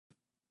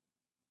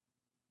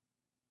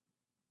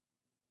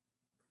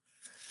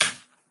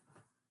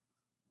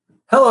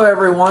Hello,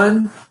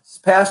 everyone. It's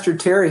Pastor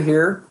Terry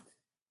here.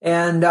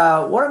 And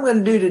what I'm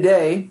going to do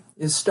today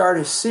is start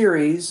a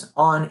series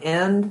on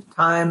end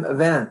time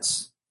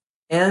events.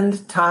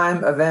 End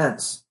time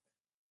events.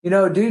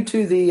 Due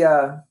to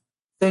the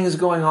things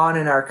going on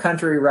in our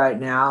country right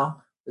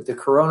now with the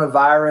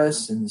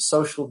coronavirus and the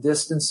social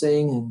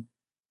distancing and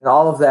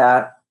all of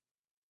that,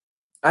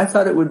 I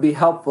thought it would be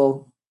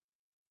helpful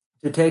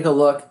to take a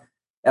look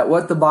at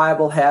what the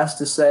Bible has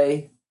to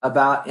say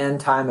about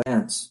end time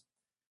events.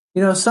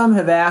 Some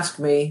have asked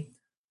me,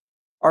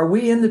 are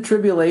we in the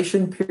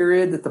tribulation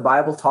period that the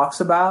Bible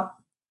talks about?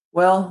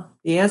 Well,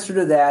 the answer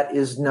to that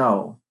is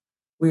no.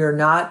 We are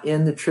not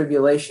in the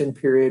tribulation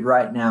period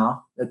right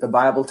now that the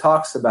Bible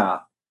talks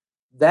about.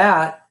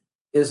 That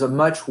is a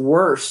much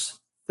worse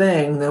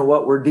thing than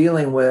what we're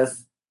dealing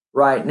with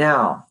right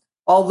now.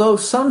 Although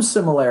some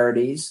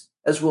similarities,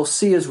 as we'll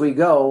see as we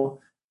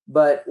go,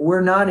 but we're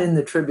not in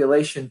the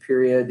tribulation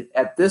period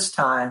at this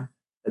time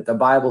that the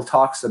Bible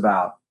talks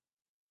about.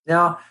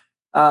 Now,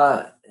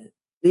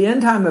 the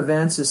end time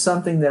events is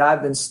something that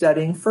I've been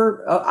studying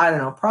for,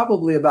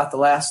 probably about the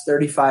last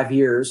 35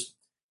 years.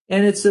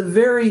 And it's a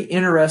very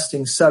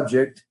interesting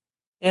subject.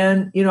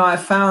 And, I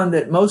found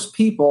that most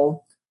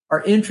people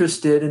are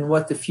interested in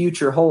what the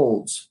future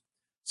holds.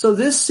 So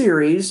this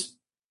series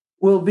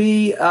will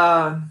be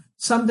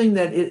something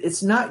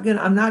that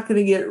I'm not going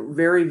to get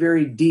very,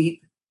 very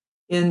deep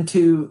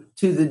into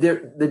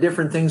the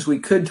different things we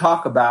could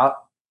talk about.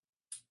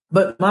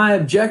 But my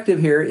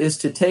objective here is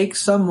to take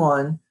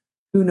someone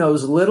who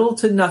knows little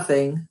to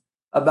nothing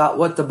about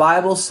what the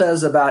Bible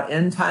says about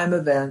end time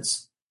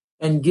events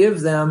and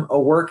give them a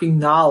working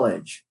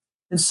knowledge.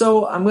 And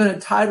so I'm going to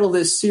title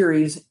this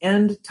series,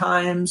 End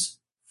Times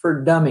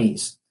for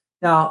Dummies.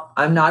 Now,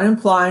 I'm not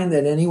implying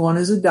that anyone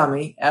is a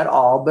dummy at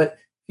all, but if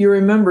you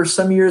remember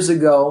some years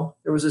ago,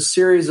 there was a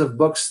series of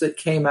books that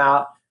came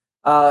out,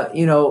 like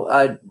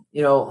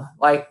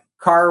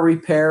Car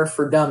Repair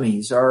for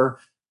Dummies or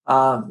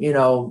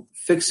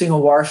fixing a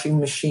washing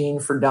machine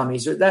for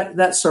dummies, or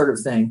that sort of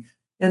thing.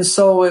 And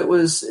so it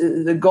was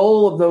the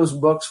goal of those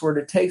books were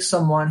to take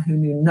someone who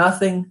knew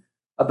nothing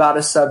about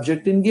a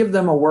subject and give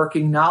them a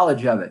working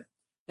knowledge of it.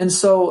 And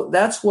so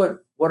that's what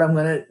I'm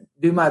going to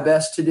do my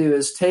best to do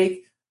is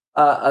take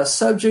a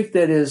subject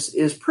that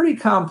is pretty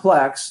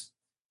complex,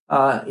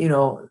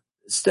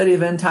 study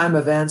of end time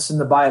events in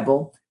the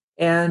Bible,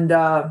 and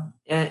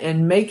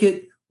make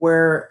it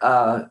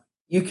where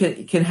you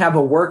can have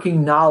a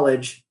working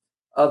knowledge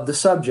of the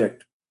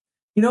subject.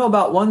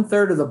 About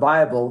 1/3 of the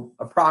Bible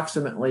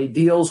approximately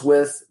deals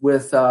with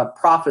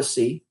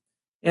prophecy.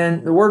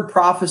 And the word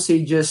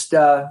prophecy just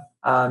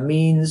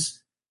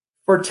means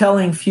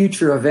foretelling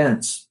future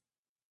events.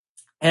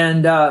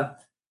 And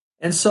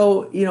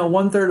so,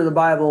 1/3 of the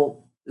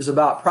Bible is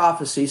about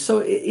prophecy.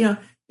 So,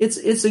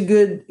 it's a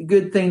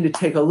good thing to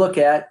take a look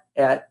at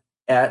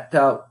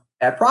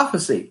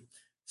prophecy.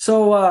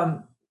 So,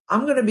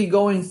 I'm going to be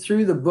going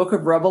through the book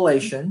of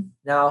Revelation.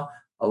 Now,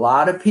 a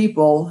lot of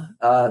people,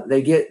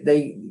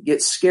 they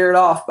get scared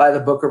off by the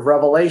book of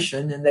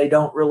Revelation and they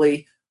don't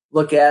really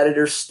look at it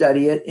or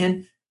study it.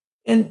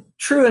 And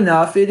true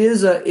enough, it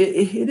is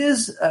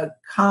a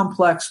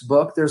complex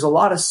book. There's a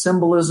lot of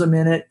symbolism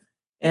in it.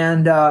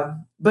 And,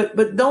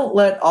 but don't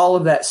let all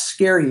of that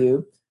scare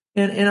you.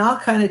 And I'll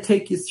kind of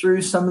take you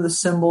through some of the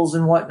symbols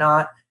and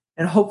whatnot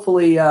and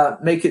hopefully,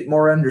 make it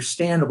more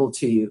understandable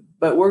to you.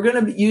 But we're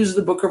going to use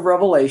the book of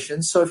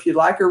Revelation. So if you'd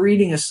like a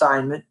reading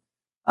assignment,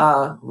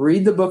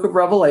 read the book of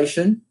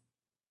Revelation,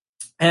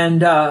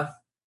 and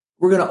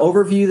we're going to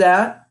overview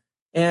that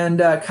and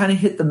kind of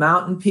hit the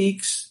mountain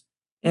peaks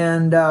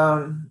and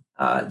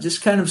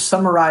just kind of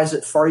summarize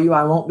it for you.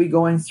 I won't be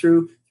going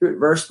through it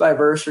verse by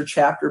verse or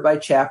chapter by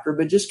chapter,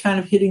 but just kind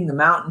of hitting the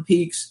mountain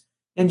peaks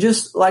and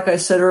just like I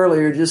said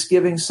earlier, just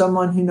giving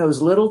someone who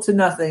knows little to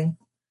nothing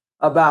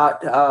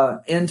about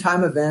end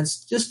time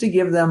events, just to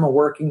give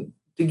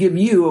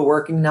you a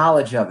working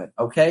knowledge of it.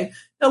 Okay.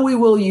 Now we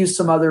will use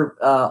some other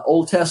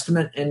Old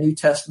Testament and New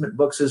Testament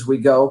books as we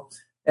go,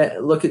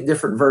 look at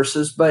different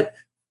verses, but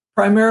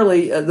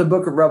primarily the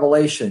book of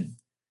Revelation.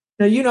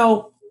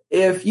 Now,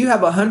 if you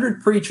have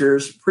 100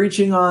 preachers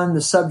preaching on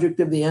the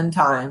subject of the end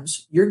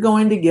times, you're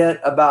going to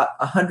get about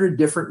 100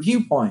 different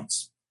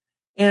viewpoints.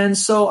 And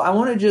so I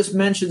want to just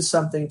mention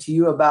something to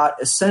you about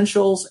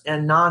essentials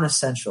and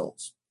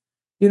non-essentials.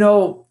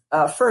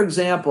 For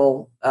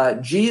example,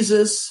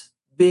 Jesus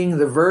being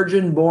the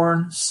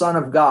virgin-born Son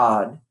of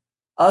God,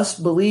 us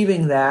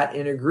believing that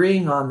and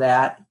agreeing on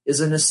that is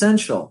an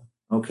essential,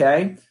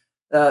 okay?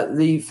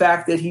 The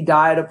fact that he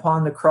died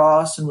upon the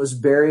cross and was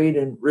buried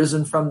and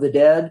risen from the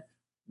dead,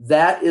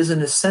 that is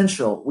an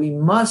essential. We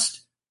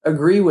must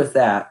agree with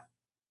that.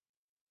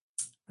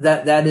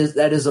 That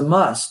is a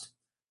must.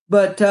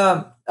 But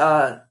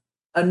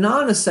a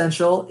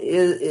non-essential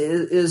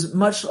is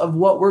much of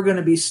what we're going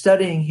to be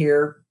studying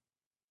here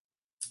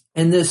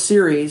in this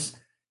series.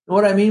 And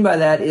what I mean by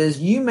that is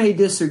you may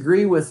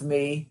disagree with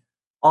me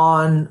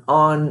on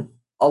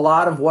a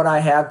lot of what I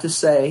have to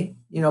say.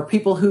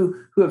 People who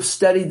have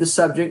studied the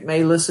subject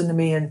may listen to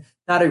me and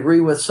not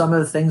agree with some of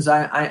the things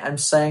I'm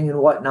saying and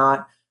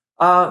whatnot.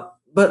 But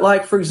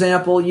like, for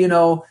example,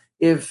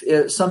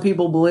 if some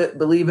people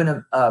believe in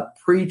a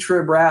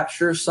pre-trib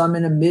rapture, some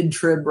in a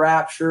mid-trib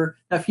rapture.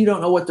 Now, if you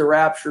don't know what the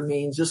rapture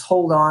means, just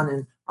hold on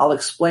and I'll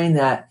explain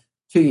that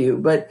to you.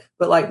 But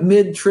like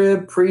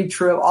mid-trib,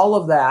 pre-trib, all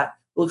of that,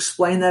 we'll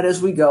explain that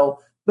as we go.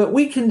 But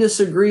we can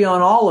disagree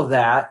on all of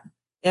that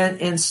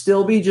and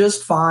still be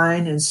just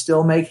fine and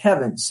still make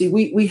heaven. See,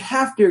 we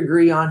have to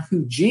agree on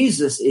who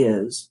Jesus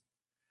is,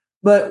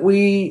 but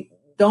we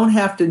don't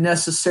have to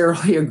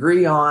necessarily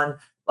agree on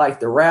like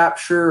the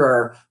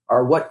rapture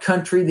or what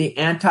country the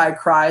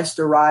Antichrist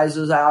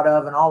arises out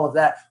of and all of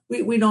that.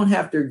 We don't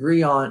have to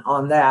agree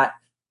on that.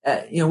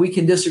 We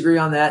can disagree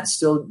on that and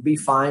still be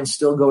fine,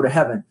 still go to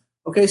heaven.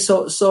 Okay,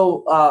 so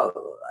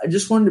I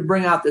just wanted to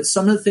bring out that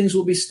some of the things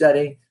we'll be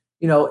studying,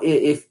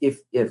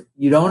 if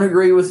you don't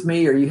agree with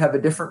me or you have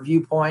a different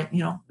viewpoint,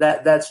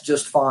 that's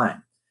just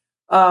fine.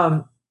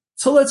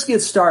 So let's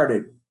get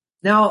started.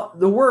 Now,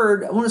 I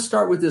want to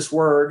start with this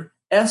word,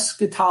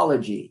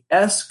 eschatology.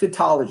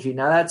 Eschatology.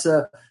 Now, that's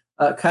a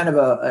kind of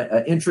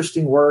a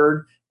interesting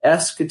word,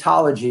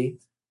 eschatology.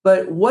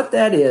 But what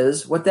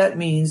that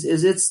means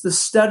is it's the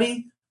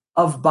study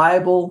of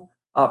Bible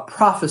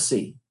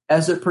prophecy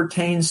as it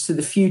pertains to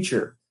the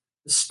future.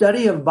 The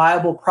study of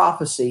Bible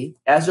prophecy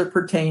as it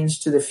pertains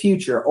to the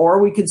future.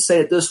 Or we could say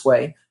it this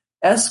way,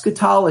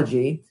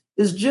 eschatology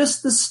is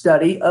just the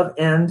study of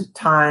end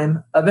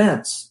time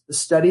events. The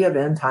study of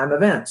end time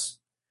events.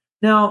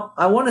 Now,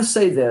 I want to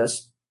say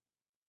this.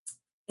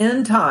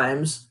 End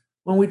times,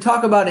 when we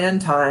talk about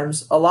end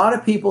times, a lot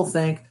of people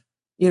think,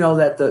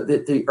 that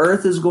the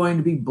earth is going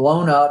to be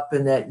blown up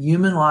and that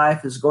human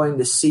life is going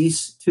to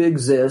cease to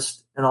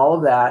exist and all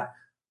of that.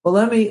 Well,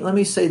 let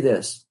me say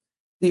this.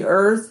 The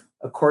earth,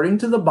 according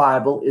to the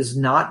Bible, is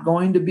not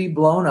going to be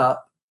blown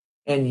up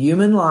and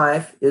human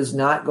life is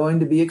not going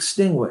to be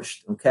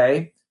extinguished.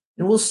 Okay.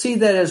 And we'll see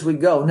that as we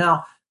go.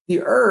 Now,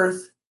 the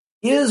earth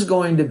is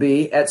going to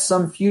be at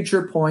some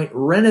future point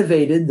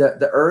renovated.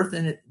 The earth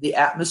and the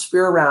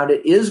atmosphere around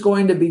it is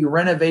going to be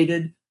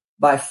renovated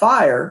by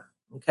fire.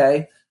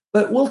 Okay.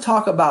 But we'll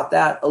talk about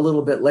that a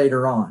little bit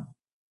later on.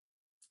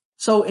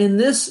 So in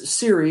this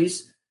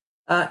series,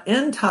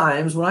 end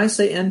times, when I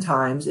say end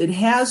times, it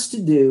has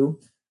to do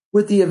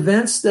with the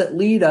events that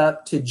lead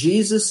up to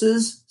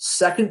Jesus's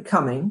second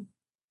coming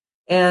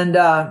and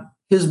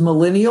his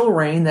millennial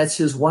reign. That's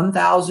his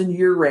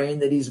 1,000-year reign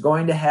that he's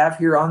going to have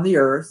here on the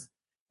earth.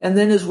 And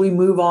then as we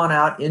move on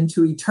out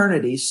into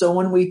eternity. So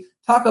when we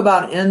talk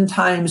about end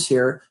times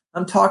here,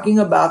 I'm talking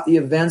about the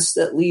events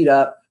that lead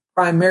up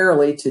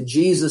primarily to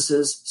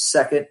Jesus's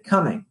second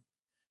coming.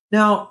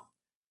 Now,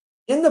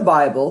 in the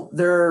Bible,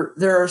 there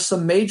are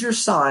some major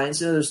signs.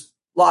 There's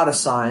a lot of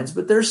signs,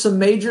 but there's some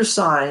major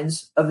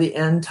signs of the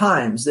end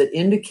times that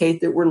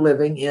indicate that we're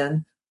living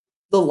in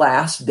the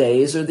last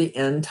days or the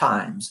end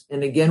times.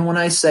 And again, when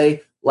I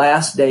say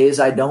last days,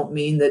 I don't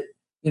mean that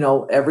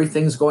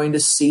everything's going to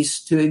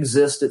cease to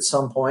exist at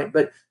some point,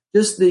 but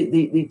just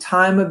the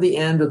time of the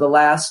end or the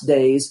last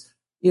days,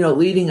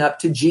 leading up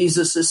to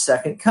Jesus's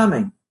second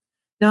coming.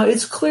 Now,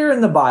 it's clear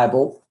in the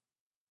Bible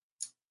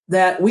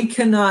that we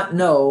cannot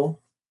know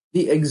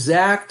the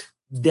exact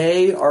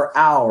day or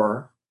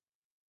hour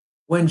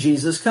when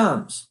Jesus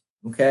comes,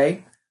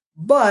 okay?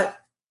 But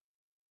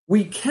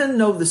we can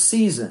know the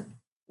season.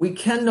 We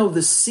can know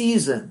the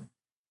season.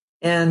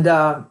 And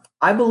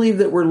I believe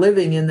that we're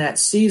living in that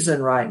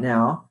season right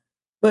now.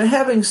 But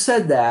having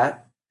said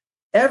that,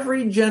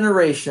 every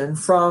generation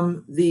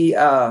from the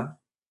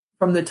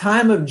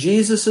time of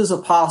Jesus's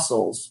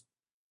apostles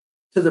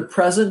to the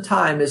present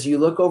time, as you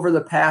look over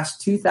the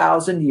past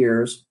 2,000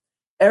 years,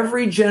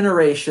 every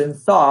generation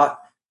thought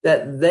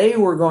that they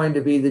were going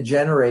to be the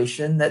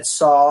generation that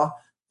saw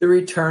the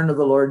return of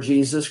the Lord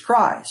Jesus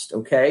Christ,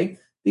 okay?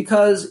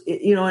 Because,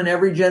 in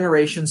every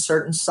generation,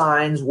 certain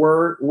signs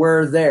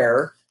were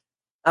there.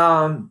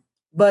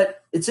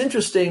 But it's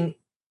interesting,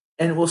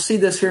 and we'll see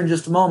this here in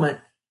just a moment,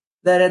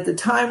 that at the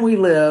time we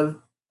live,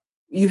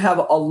 you have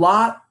a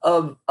lot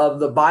of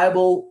the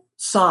Bible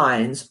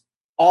signs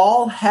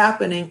all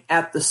happening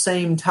at the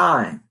same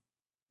time,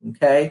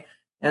 okay?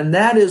 And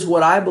that is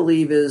what I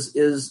believe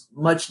is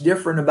much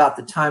different about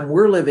the time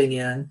we're living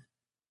in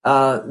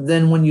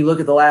than when you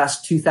look at the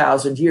last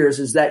 2,000 years,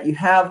 is that you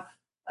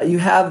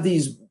have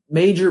these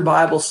major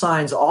Bible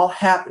signs all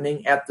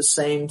happening at the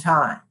same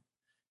time.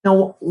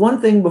 Now,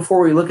 one thing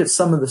before we look at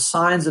some of the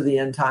signs of the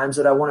end times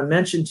that I want to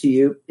mention to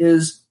you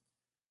is,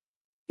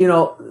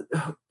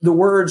 the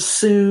words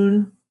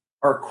soon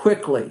or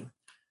quickly.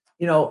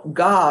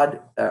 God,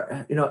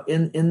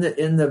 in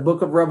the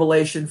book of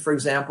Revelation, for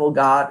example,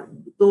 God,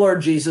 the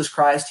Lord Jesus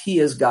Christ, he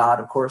is God,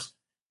 of course.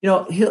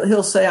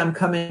 He'll say, I'm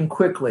coming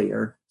quickly,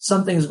 or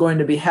something's going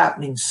to be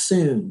happening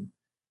soon.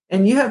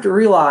 And you have to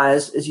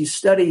realize as you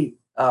study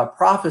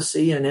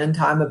prophecy and end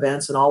time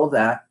events and all of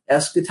that,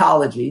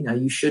 eschatology, now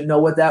you should know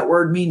what that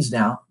word means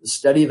now, the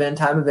study of end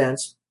time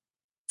events,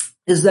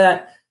 is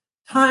that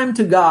time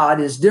to God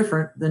is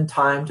different than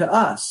time to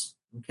us,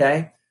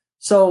 okay?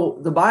 So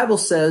the Bible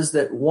says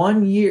that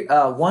 1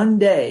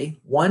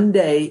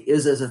 day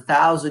is as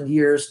 1,000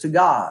 years to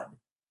God.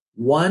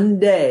 1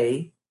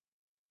 day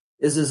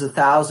is as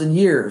 1,000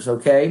 years.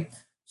 Okay.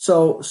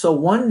 So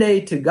 1 day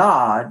to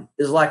God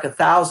is like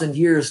 1,000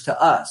 years to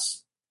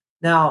us.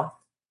 Now,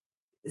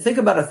 think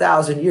about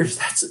 1,000 years.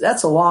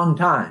 That's a long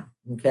time.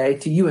 Okay.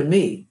 To you and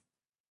me,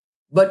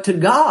 but to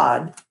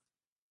God,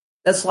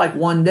 that's like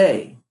 1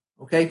 day.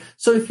 Okay.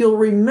 So if you'll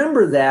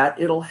remember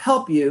that, it'll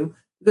help you,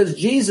 because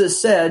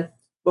Jesus said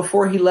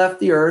before he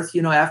left the earth,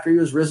 after he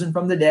was risen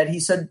from the dead,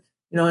 he said,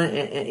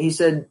 he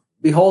said,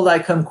 behold, I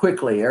come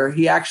quickly. Or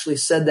he actually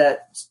said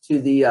that to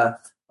the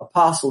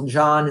Apostle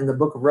John in the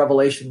book of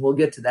Revelation. We'll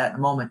get to that in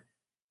a moment.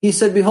 He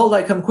said, behold,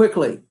 I come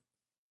quickly.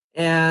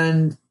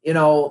 And,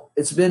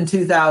 it's been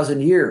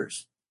 2,000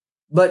 years.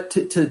 But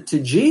to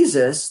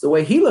Jesus, the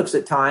way he looks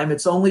at time,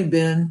 it's only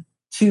been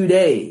 2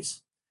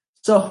 days.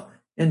 So,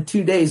 and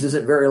 2 days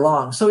isn't very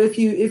long. So if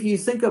you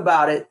think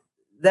about it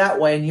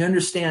that way and you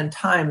understand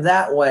time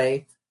that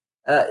way,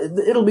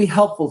 it'll be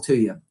helpful to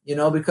you,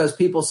 because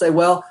people say,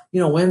 well,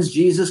 when's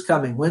Jesus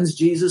coming? When's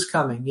Jesus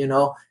coming?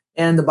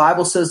 And the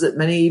Bible says that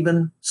many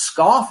even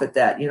scoff at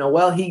that.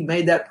 Well, he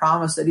made that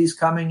promise that he's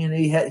coming and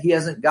he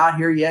hasn't got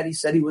here yet. He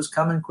said he was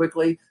coming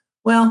quickly.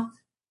 Well,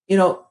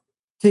 to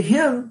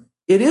him,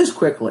 it is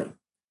quickly.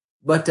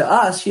 But to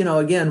us,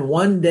 again,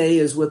 1 day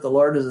is with the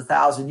Lord is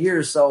 1,000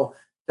 years. So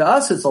to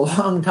us, it's a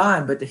long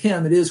time, but to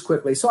him, it is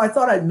quickly. So I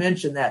thought I'd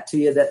mention that to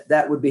you,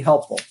 that would be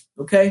helpful.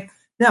 Okay.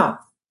 Now,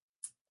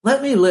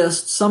 let me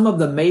list some of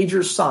the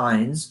major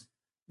signs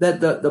that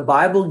the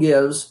Bible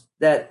gives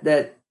that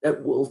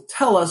will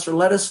tell us or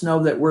let us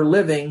know that we're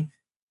living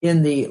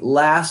in the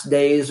last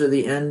days or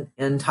the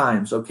end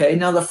times. Okay.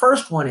 Now, the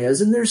first one is,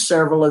 and there's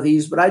several of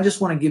these, but I just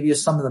want to give you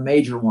some of the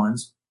major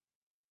ones.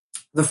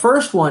 The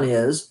first one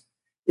is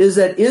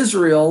that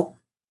Israel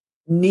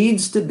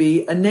needs to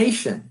be a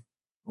nation.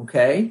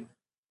 Okay.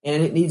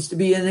 And it needs to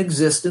be in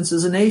existence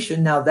as a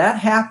nation. Now, that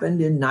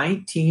happened in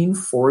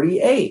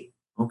 1948.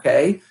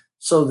 Okay.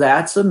 So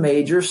that's a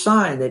major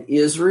sign that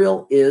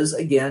Israel is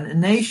again a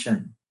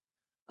nation.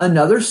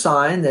 Another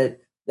sign that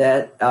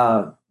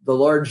the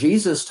Lord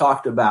Jesus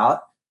talked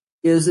about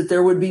is that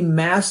there would be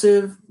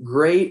massive,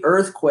 great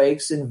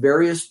earthquakes in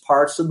various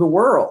parts of the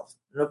world.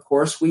 And of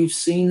course, we've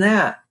seen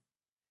that.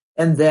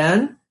 And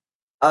then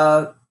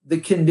the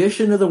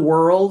condition of the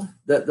world,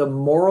 the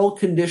moral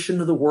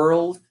condition of the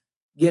world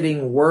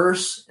getting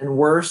worse and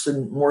worse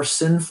and more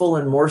sinful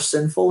and more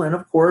sinful. And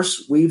of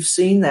course, we've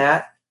seen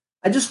that.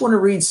 I just want to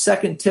read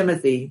 2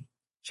 Timothy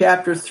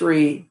chapter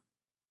 3,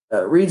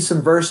 read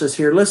some verses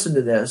here. Listen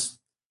to this.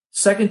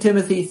 2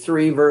 Timothy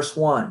 3, verse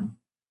 1.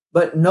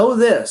 But know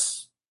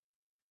this,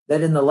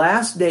 that in the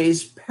last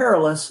days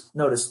perilous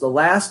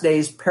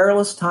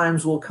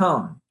times will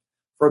come.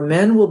 For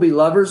men will be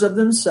lovers of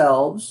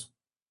themselves,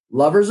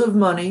 lovers of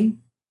money,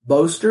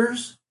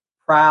 boasters,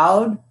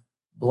 proud,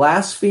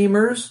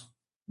 blasphemers,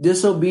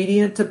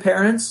 disobedient to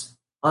parents,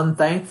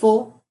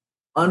 unthankful,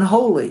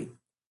 unholy,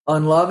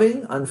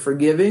 unloving,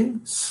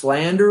 unforgiving,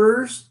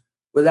 slanderers,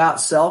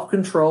 without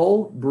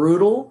self-control,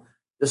 brutal,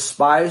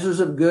 despisers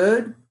of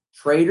good,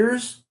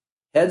 traitors,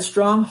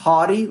 headstrong,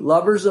 haughty,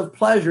 lovers of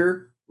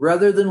pleasure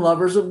rather than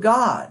lovers of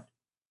God,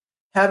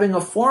 having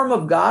a form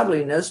of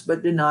godliness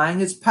but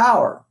denying its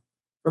power.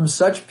 From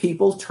such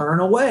people turn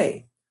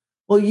away.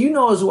 Well, you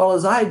know as well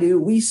as I do,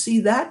 we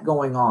see that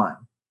going on.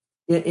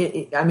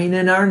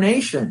 In our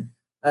nation.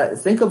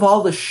 Think of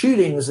all the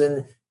shootings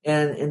and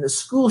the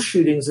school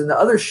shootings and the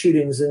other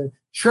shootings and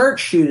church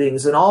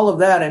shootings and all of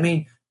that.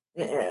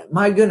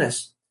 My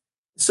goodness.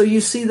 So you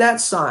see that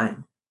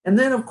sign. And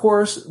then, of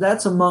course,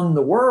 that's among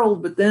the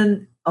world. But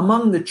then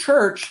among the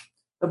church,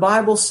 the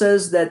Bible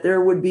says that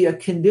there would be a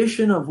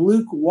condition of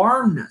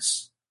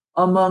lukewarmness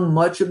among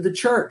much of the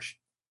church.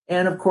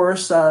 And, of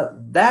course,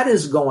 that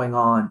is going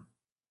on.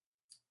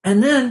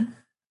 And then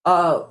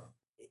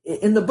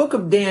in the book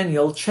of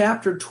Daniel,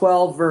 chapter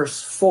 12,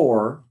 verse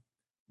 4,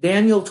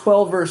 Daniel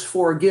 12, verse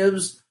 4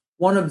 gives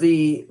one of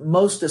the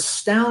most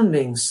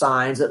astounding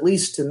signs, at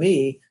least to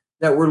me,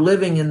 that we're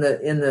living in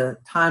the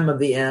time of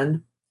the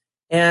end.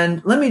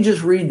 And let me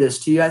just read this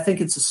to you. I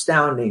think it's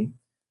astounding.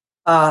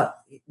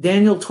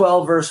 Daniel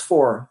 12, verse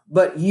 4.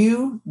 But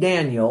you,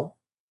 Daniel,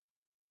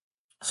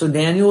 so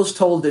Daniel is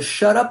told to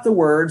shut up the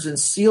words and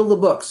seal the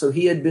book. So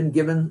he had been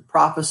given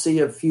prophecy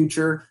of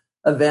future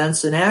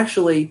events. And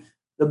actually,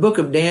 the book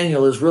of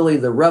Daniel is really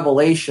the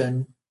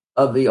revelation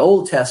of the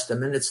Old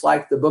Testament. It's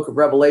like the book of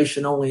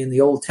Revelation only in the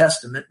Old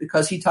Testament,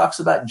 because he talks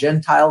about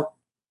Gentile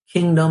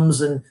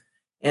kingdoms and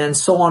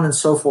so on and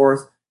so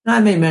forth. And I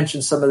may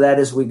mention some of that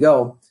as we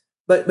go.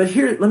 But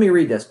here, let me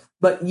read this.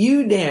 But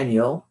you,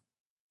 Daniel,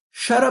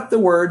 shut up the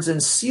words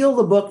and seal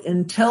the book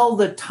until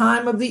the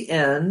time of the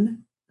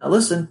end. Now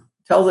listen,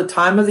 till the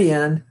time of the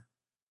end,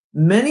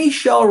 many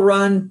shall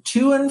run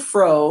to and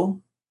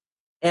fro,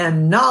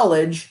 and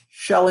knowledge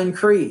shall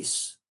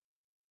increase.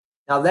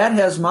 Now that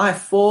has my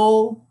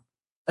full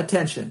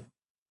attention.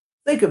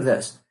 Think of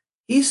this.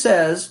 He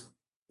says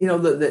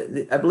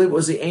I believe it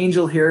was the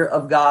angel here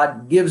of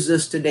God gives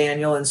this to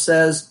Daniel and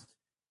says,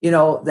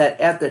 that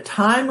at the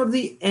time of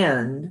the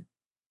end,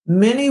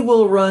 many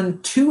will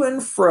run to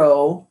and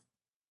fro,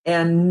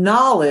 and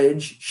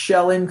knowledge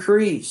shall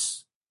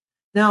increase.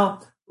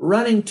 Now,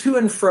 running to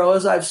and fro,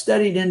 as I've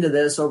studied into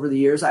this over the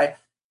years, that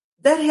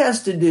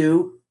has to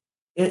do,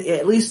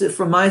 at least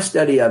from my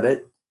study of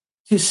it,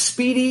 to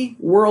speedy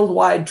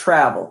worldwide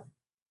travel.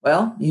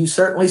 Well, you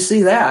certainly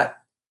see that.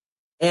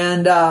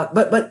 And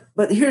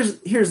but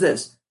here's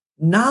this: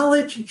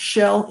 knowledge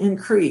shall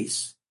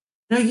increase.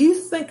 Now you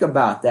think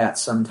about that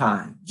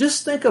sometime.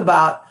 Just think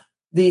about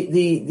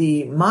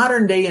the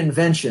modern day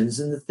inventions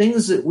and the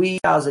things that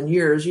 1,000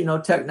 years,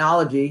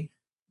 technology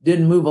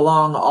didn't move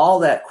along all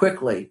that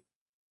quickly.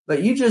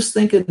 But you just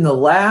think in the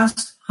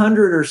last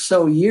 100 or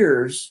so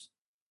years,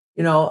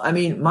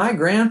 my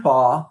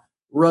grandpa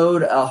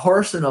rode a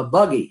horse and a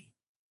buggy,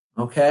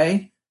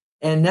 okay?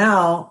 And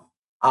now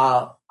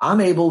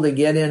I'm able to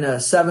get in a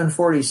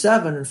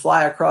 747 and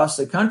fly across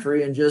the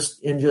country in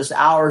just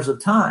hours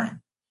of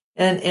time.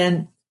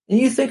 And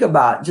you think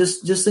about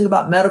just think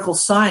about medical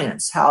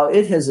science, how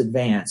it has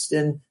advanced,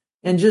 and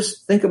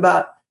just think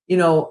about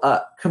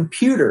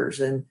computers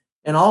and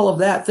all of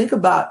that. Think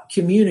about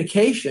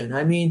communication.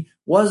 I mean,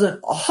 wasn't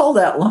all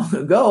that long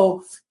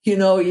ago,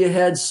 you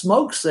had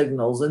smoke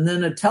signals and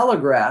then a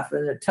telegraph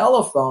and a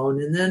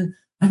telephone, and then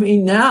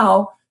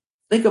now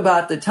think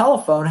about the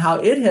telephone, how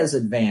it has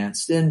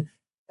advanced. And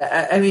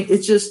I mean,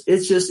 it's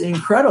just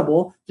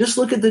incredible. Just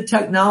look at the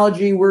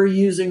technology we're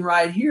using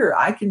right here.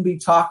 I can be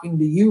talking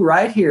to you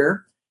right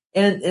here,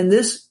 and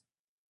this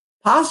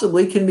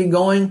possibly can be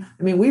going.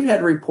 I mean, we've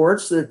had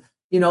reports that,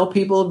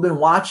 people have been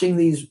watching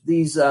these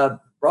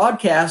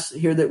broadcasts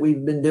here that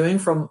we've been doing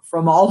from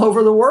all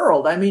over the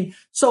world. I mean,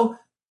 so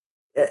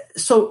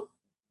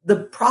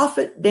the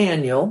prophet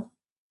Daniel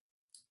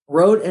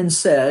wrote and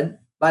said,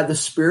 by the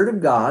Spirit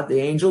of God, the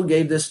angel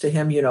gave this to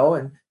him,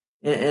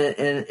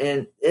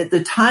 and at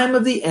the time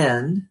of the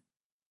end,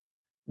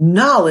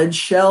 knowledge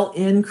shall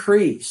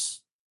increase.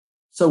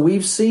 So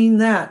we've seen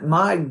that.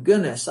 My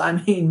goodness.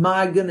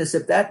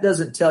 If that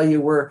doesn't tell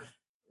you we're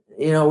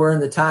in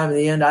the time of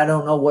the end, I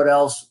don't know what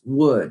else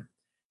would.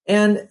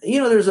 And,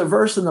 there's a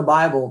verse in the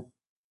Bible.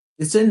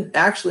 It's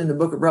actually in the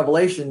book of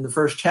Revelation, the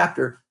first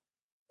chapter,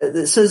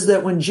 that says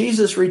that when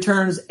Jesus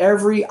returns,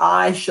 every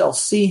eye shall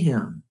see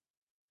him.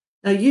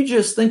 Now you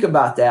just think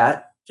about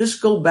that.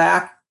 Just go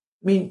back.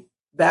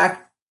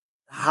 Back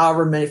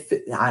however many,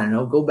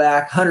 go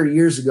back 100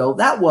 years ago.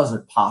 That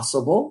wasn't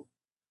possible.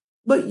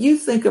 But you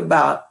think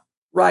about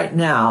right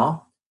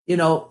now,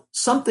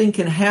 something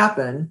can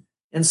happen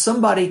and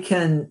somebody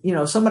can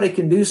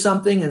do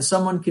something, and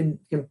someone can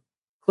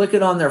click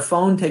it on their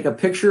phone, take a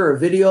picture or a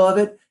video of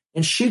it,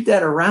 and shoot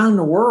that around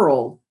the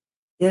world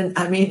in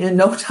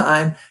no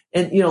time.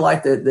 And,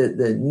 like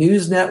the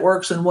news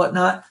networks and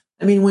whatnot.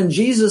 When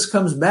Jesus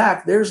comes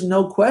back, there's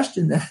no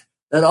question that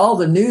all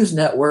the news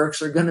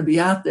networks are going to be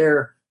out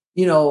there,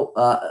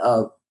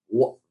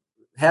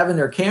 having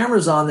their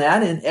cameras on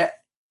that, and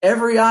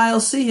every eye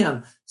will see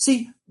him.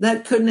 See,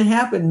 that couldn't have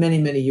happened many,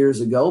 many years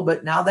ago,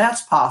 but now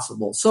that's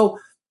possible. So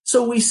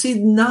we see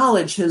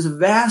knowledge has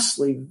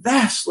vastly,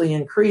 vastly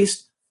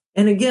increased.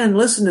 And again,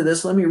 listen to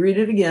this. Let me read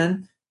it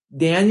again.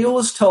 Daniel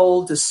was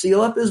told to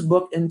seal up his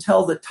book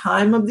until the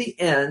time of the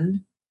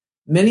end.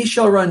 Many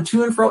shall run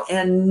to and fro,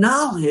 and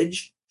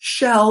knowledge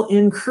shall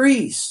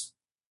increase.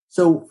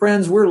 So,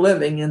 friends, we're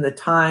living in the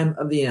time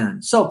of the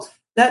end. So,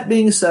 that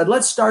being said,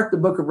 let's start the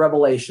book of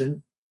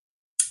Revelation.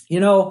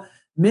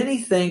 Many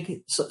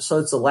think, so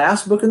it's the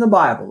last book in the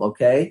Bible,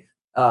 okay?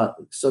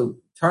 So,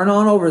 turn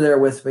on over there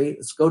with me.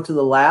 Let's go to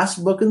the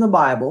last book in the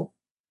Bible,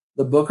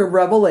 the book of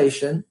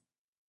Revelation.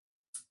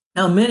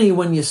 Now,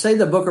 when you say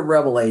the book of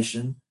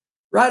Revelation,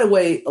 right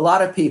away, a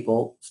lot of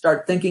people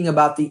start thinking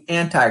about the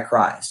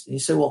Antichrist. And you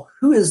say, well,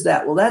 who is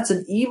that? Well, that's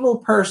an evil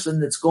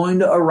person that's going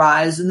to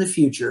arise in the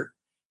future.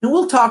 And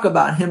we'll talk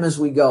about him as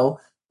we go.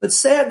 But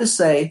sad to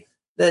say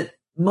that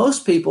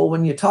most people,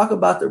 when you talk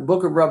about the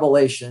book of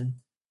Revelation,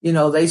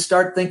 they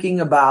start thinking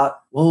about,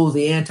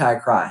 the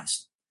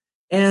Antichrist.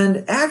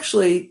 And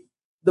actually,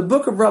 the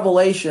book of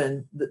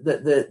Revelation,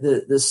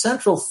 the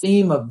central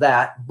theme of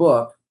that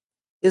book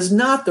is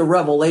not the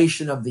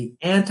revelation of the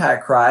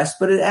Antichrist,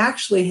 but it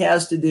actually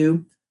has to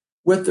do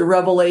with the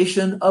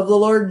revelation of the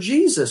Lord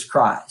Jesus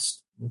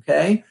Christ.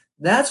 Okay?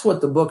 That's what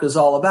the book is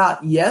all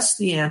about. Yes,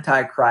 the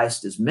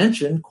Antichrist is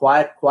mentioned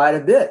quite a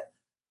bit,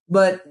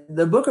 but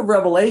the book of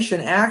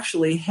Revelation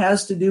actually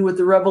has to do with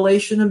the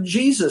revelation of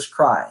Jesus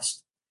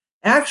Christ.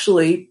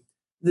 Actually,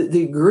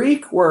 the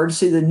Greek word,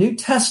 the New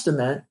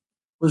Testament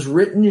was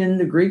written in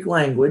the Greek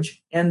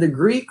language, and the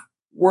Greek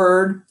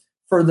word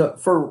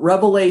for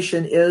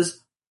revelation is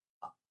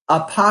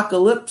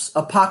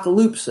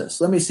apocalypsis.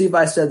 Let me see if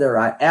I said that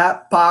right.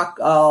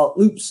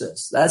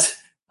 Apocalypsis.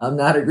 I'm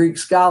not a Greek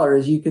scholar,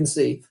 as you can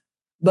see,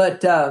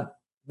 but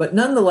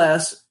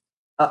nonetheless,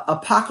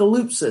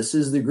 apocalypsis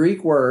is the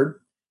Greek word,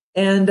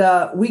 and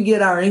we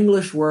get our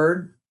English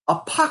word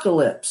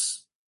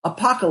apocalypse.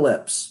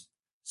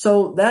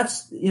 So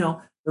that's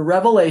the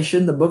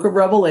Revelation, the book of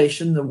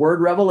Revelation, the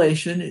word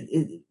Revelation,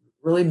 it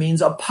really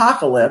means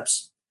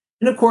apocalypse.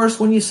 And of course,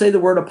 when you say the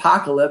word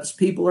apocalypse,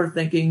 people are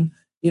thinking,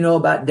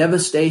 about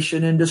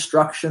devastation and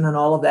destruction and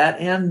all of that.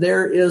 And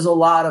there is a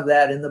lot of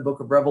that in the book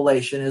of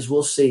Revelation, as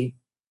we'll see.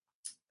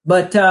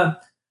 But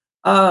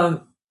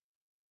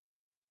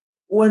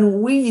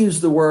when we use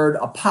the word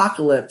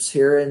apocalypse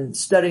here in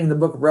studying the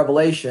book of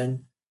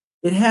Revelation,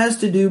 it has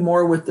to do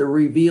more with the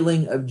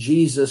revealing of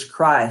Jesus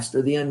Christ,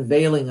 or the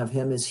unveiling of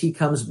him as he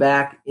comes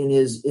back in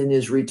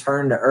his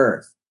return to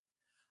earth.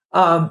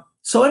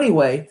 So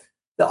anyway,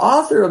 the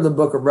author of the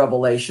book of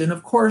Revelation,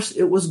 of course,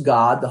 it was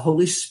God, the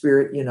Holy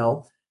Spirit,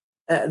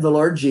 the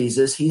Lord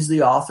Jesus. He's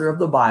the author of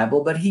the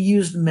Bible, but he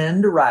used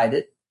men to write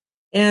it.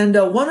 And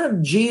one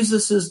of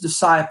Jesus's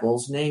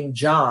disciples named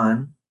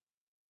John,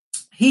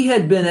 he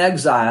had been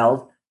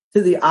exiled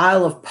to the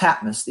Isle of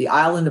Patmos, the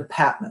island of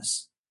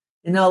Patmos.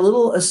 And now a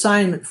little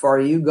assignment for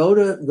you, go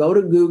to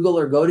Google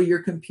or go to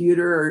your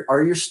computer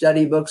or your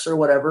study books or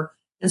whatever,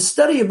 and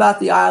study about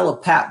the Isle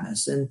of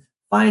Patmos and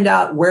find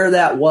out where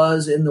that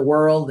was in the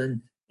world.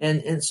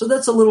 And so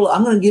that's I'm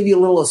going to give you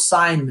a little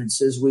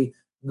assignments as we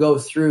go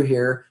through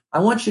here. I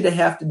want you to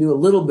have to do a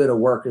little bit of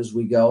work as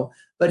we go.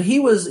 But he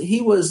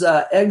was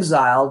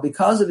exiled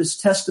because of his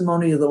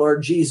testimony of the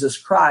Lord Jesus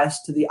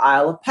Christ to the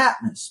Isle of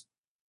Patmos.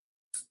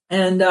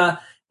 And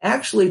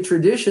actually,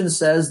 tradition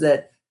says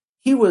that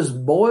he was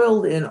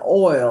boiled in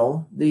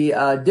oil.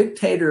 The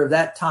dictator of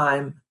that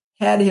time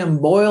had him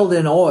boiled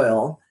in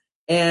oil.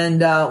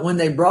 And when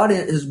they brought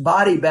his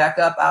body back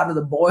up out of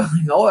the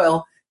boiling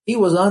oil, he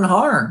was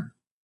unharmed.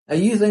 Now,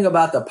 you think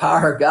about the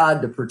power of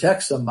God to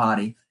protect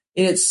somebody.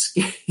 And it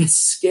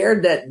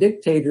scared that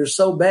dictator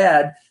so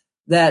bad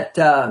that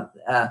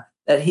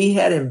he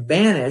had him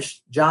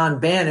John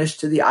banished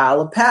to the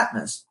Isle of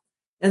Patmos.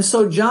 And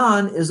so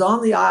John is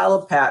on the Isle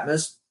of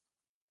Patmos,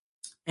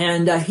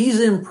 and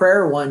he's in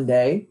prayer one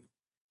day,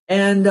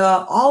 and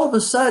all of a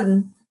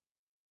sudden,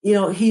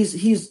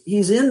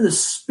 he's in the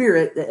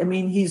Spirit. I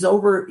mean, he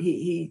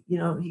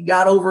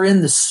got over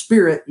in the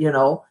Spirit,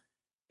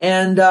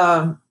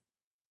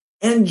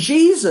 and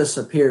Jesus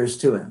appears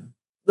to him,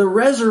 the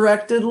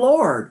resurrected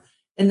Lord.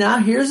 And now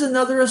here's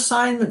another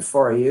assignment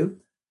for you.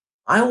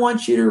 I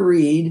want you to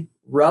read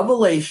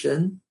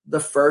Revelation, the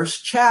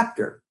first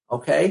chapter.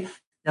 Okay.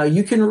 Now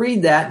you can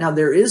read that. Now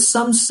there is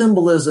some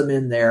symbolism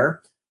in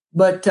there,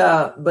 but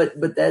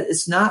that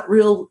it's not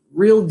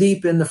real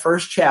deep in the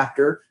first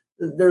chapter.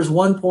 There's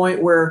one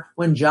point where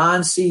when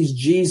John sees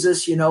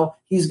Jesus,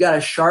 he's got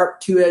a sharp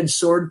two-edged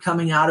sword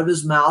coming out of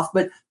his mouth,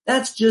 but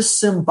that's just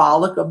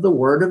symbolic of the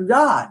word of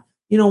God.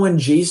 When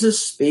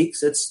Jesus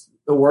speaks, it's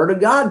the word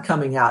of God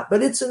coming out,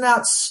 but it's an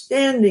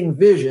outstanding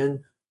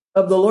vision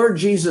of the Lord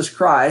Jesus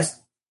Christ.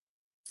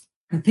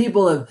 And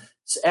people have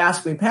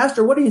asked me,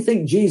 Pastor, what do you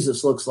think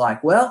Jesus looks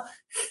like? Well,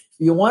 if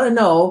you want to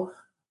know,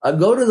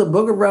 go to the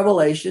book of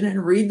Revelation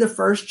and read the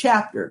first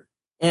chapter.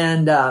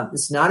 And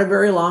it's not a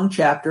very long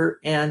chapter,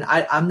 and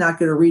I'm not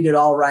going to read it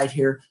all right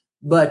here,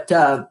 but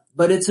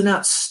it's an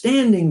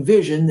outstanding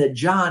vision that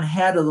John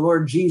had of the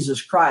Lord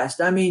Jesus Christ.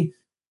 I mean,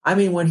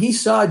 when he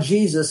saw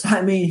Jesus,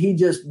 he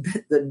just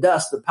bit the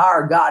dust. The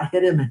power of God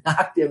hit him and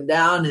knocked him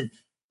down. And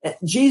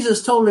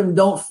Jesus told him,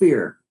 don't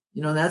fear.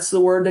 That's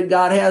the word that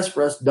God has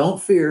for us.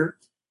 Don't fear.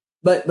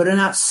 But an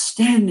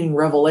outstanding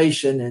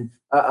revelation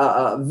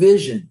and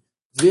vision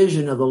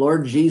of the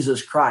Lord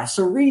Jesus Christ.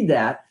 So read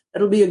that.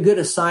 That'll be a good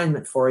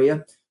assignment for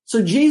you.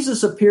 So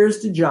Jesus appears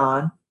to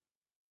John,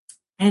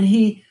 and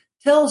he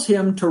tells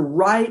him to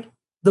write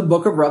the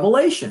book of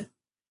Revelation.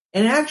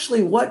 And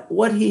actually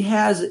what he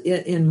has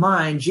in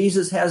mind,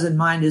 Jesus has in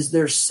mind, is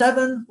there's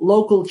 7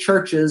 local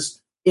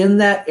churches in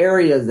that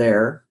area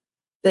there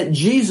that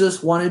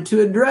Jesus wanted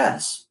to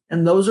address.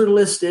 And those are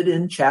listed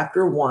in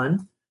chapter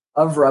 1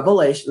 of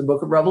Revelation, the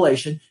book of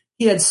Revelation.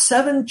 He had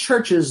 7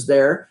 churches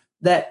there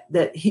that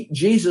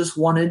Jesus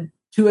wanted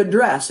to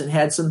address and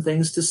had some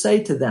things to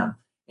say to them.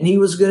 And he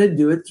was going to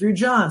do it through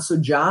John. So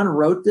John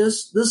wrote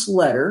this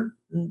letter.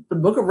 The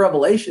book of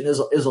Revelation is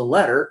a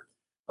letter.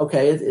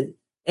 Okay.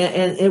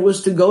 And it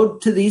was to go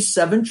to these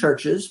 7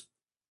 churches.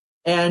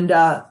 And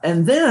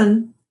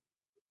then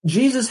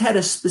Jesus had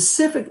a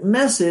specific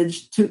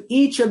message to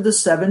each of the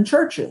 7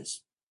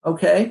 churches.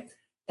 Okay.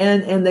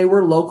 And they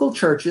were local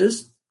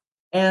churches.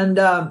 And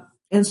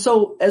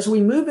so as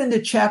we move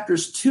into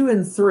chapters 2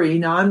 and 3,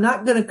 now I'm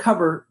not going to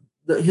cover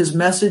his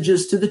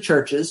messages to the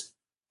churches.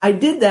 I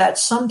did that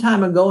some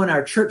time ago in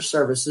our church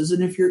services.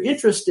 And if you're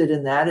interested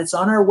in that, it's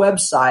on our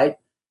website,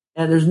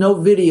 and there's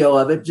no video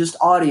of it, just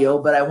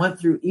audio. But I went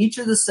through each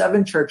of the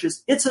 7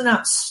 churches. It's an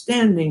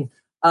outstanding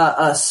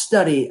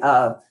study,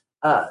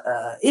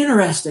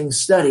 interesting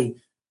study.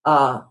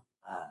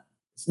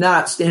 It's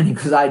not outstanding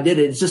because I did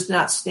it. It's just an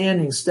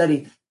outstanding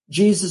study.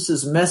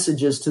 Jesus's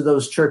messages to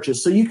those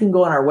churches. So you can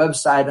go on our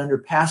website under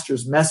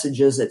Pastor's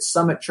Messages at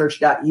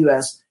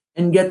summitchurch.us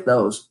and get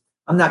those.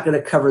 I'm not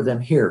going to cover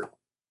them here.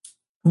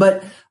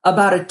 But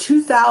about a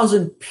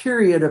 2,000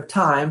 period of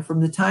time,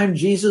 from the time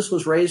Jesus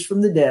was raised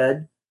from the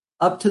dead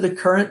up to the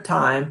current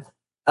time,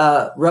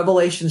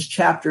 Revelations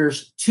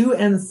chapters 2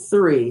 and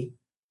 3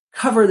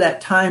 cover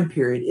that time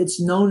period.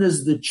 It's known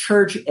as the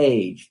church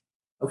age.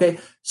 Okay,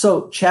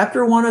 so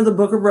chapter 1 of the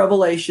book of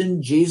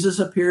Revelation, Jesus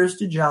appears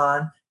to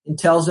John and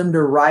tells him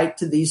to write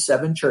to these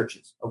 7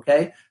 churches.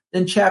 Okay,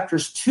 then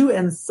chapters 2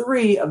 and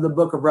 3 of the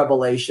book of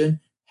Revelation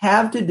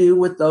have to do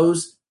with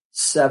those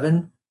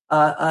 7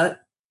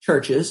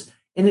 churches,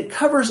 and it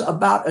covers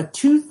about a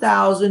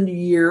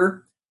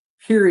 2,000-year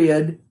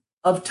period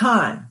of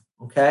time.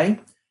 Okay,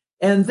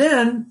 and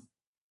then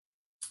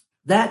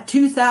that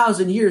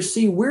 2,000 years,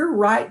 see, we're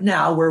right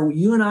now where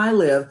you and I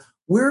live,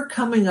 we're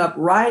coming up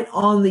right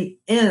on the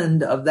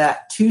end of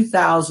that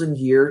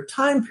 2,000-year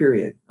time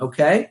period,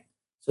 okay?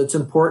 So it's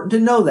important to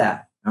know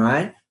that, all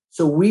right?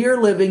 So we are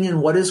living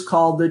in what is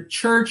called the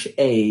church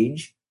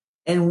age,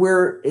 and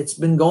it's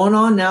been going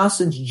on now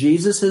since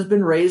Jesus has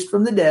been raised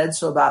from the dead,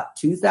 so about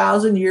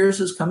 2,000 years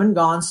has come and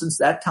gone since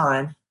that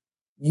time.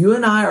 You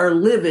and I are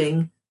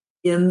living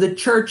in the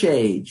church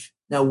age.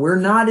 Now, we're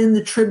not in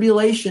the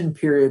tribulation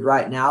period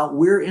right now.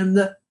 We're in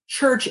the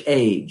church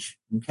age,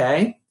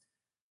 okay?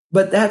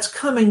 But that's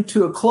coming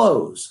to a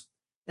close.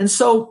 And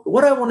so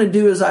what I want to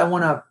do is I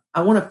want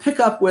to pick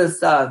up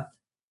with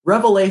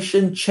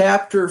Revelation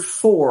chapter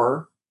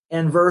 4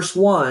 and verse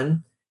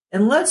 1,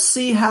 and let's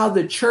see how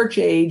the church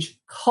age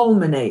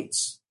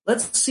culminates.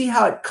 Let's see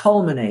how it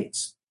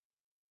culminates.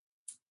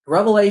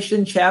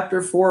 Revelation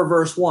chapter 4,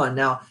 verse 1.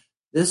 Now,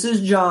 this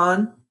is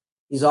John.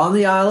 He's on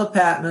the Isle of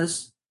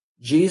Patmos.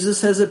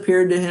 Jesus has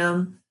appeared to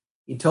him.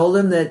 He told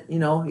him that,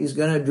 he's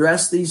going to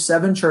address these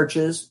 7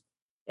 churches.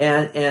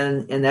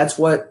 And that's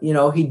what,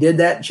 he did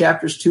that in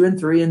chapters 2 and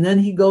 3. And then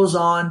he goes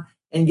on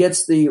and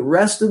gets the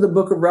rest of the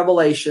book of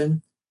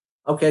Revelation.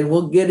 Okay,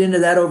 we'll get into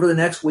that over the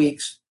next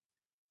weeks.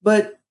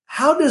 But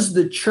how does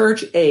the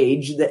church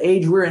age, the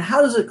age we're in,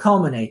 how does it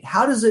culminate?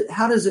 How does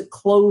it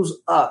close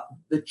up,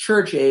 the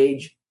church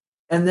age?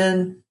 And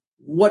then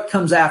what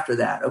comes after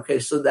that? Okay,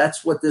 so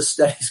that's what this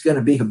study is going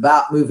to be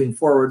about moving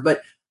forward.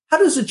 But how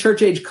does the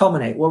church age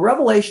culminate? Well,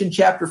 Revelation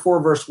chapter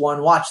 4, verse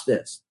 1, watch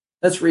this.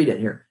 Let's read it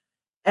here.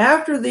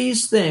 After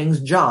these things,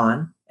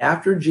 John,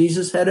 after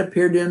Jesus had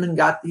appeared to him and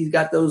he's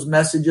got those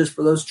messages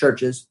for those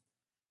churches,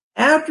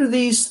 after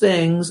these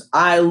things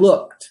I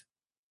looked,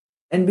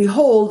 and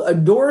behold, a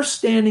door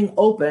standing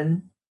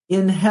open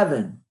in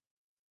heaven.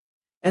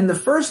 And the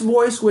first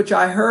voice which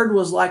I heard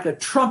was like a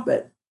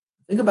trumpet.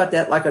 Think about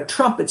that, like a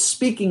trumpet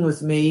speaking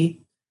with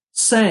me,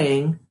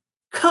 saying,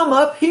 "Come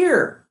up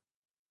here,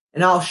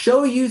 and I'll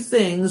show you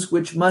things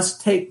which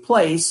must take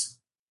place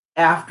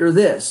after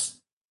this."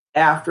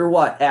 After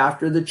what?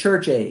 After the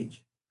church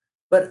age.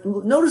 But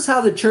notice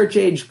how the church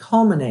age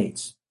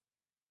culminates.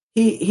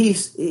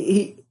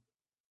 He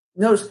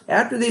notice,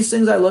 after these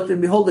things I looked,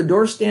 and behold, a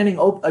door standing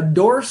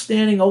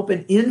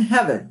open in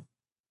heaven.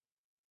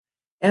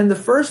 And the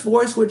first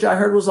voice which I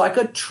heard was like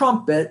a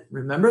trumpet.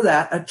 Remember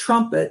that, a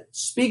trumpet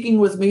speaking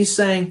with me,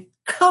 saying,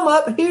 "Come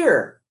up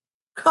here.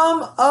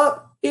 Come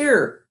up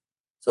here."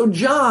 So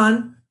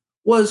John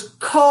was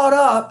caught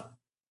up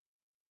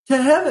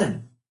to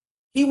heaven.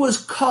 He was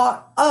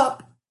caught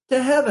up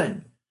to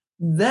heaven.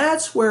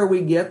 That's where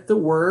we get the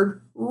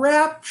word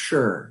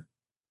rapture.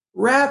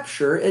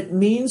 Rapture, it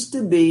means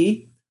to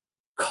be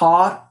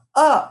caught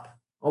up,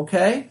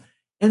 okay?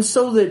 And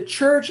so the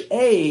church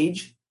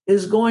age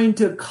is going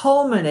to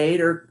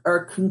culminate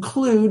or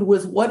conclude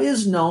with what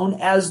is known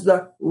as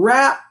the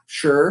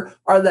rapture,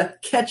 or the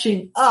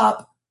catching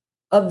up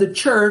of the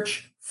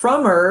church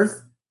from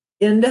earth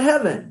into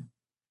heaven.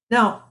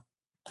 Now,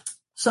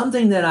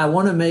 something that I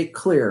want to make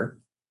clear,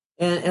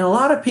 and a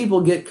lot of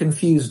people get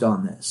confused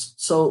on this.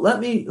 So let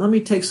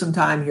me take some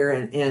time here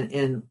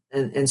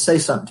and say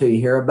something to you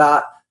here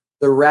about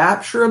the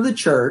rapture of the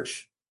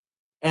church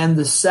and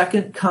the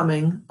second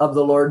coming of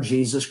the Lord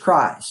Jesus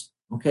Christ.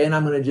 Okay, and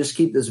I'm going to just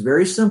keep this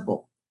very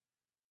simple.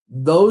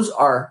 Those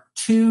are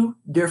 2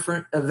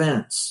 different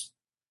events.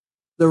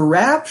 The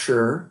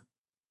rapture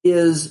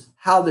is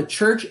how the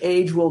church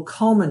age will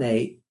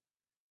culminate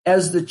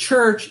as the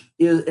church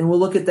is, and we'll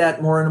look at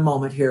that more in a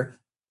moment here,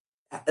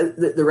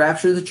 the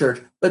rapture of the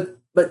church. But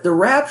the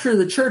rapture of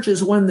the church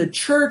is when the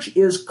church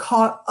is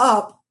caught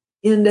up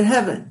into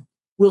heaven.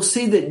 We'll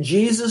see that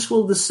Jesus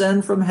will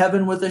descend from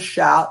heaven with a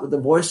shout, with the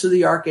voice of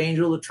the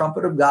archangel, the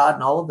trumpet of God,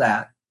 and all of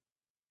that.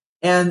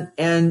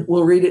 And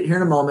we'll read it here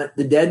in a moment.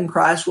 The dead in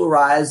Christ will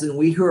rise, and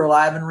we who are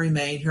alive and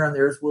remain here on the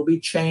earth will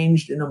be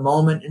changed in a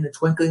moment, in the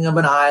twinkling of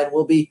an eye. And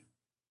we'll be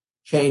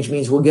changed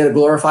means we'll get a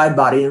glorified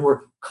body, and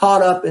we're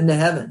caught up into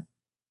heaven.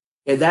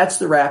 Okay, that's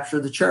the rapture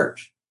of the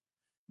church.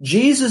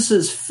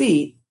 Jesus's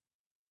feet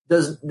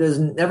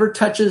never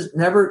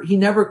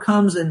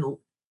comes and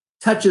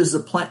touches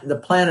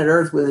the planet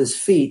Earth with his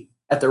feet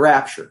at the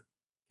rapture.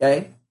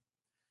 Okay,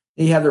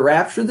 you have the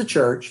rapture of the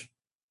church.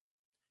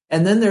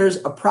 And then there's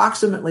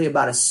approximately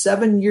about a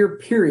 7-year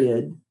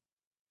period,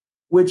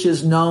 which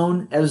is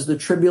known as the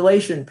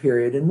tribulation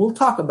period. And we'll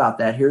talk about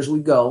that here as we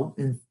go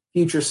in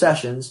future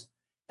sessions.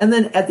 And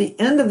then at the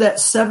end of that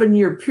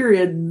 7-year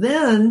period,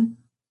 then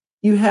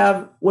you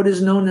have what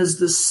is known as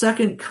the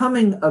second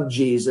coming of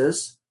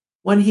Jesus,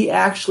 when he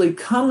actually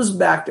comes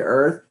back to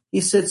earth,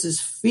 he sets his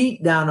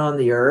feet down on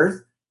the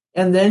earth,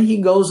 and then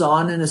he goes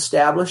on and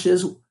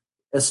establishes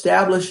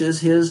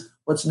his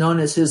what's known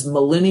as his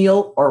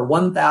millennial or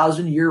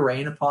 1,000-year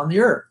reign upon the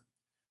earth.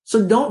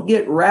 So don't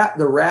get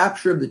the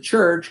rapture of the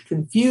church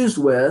confused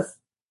with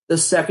the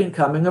second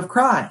coming of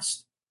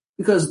Christ,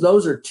 because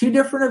those are two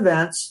different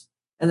events,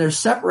 and they're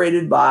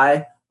separated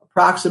by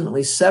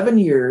approximately 7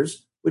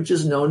 years, which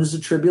is known as the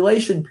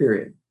tribulation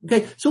period.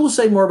 Okay, so we'll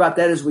say more about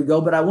that as we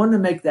go, but I wanted to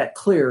make that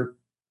clear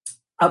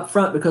up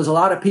front because a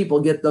lot of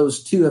people get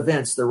those two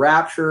events, the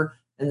rapture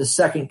and the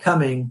second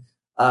coming,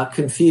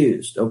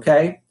 confused.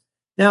 Okay,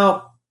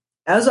 now,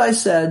 as I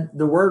said,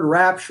 the word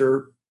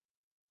rapture,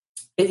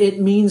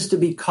 it means to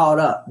be caught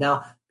up.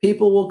 Now,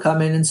 people will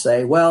come in and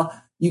say, well,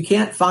 you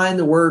can't find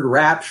the word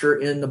rapture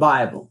in the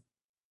Bible.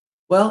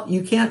 Well,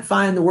 you can't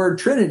find the word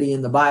Trinity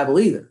in the Bible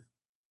either.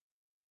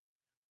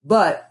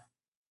 But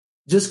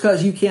just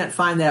because you can't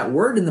find that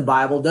word in the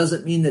Bible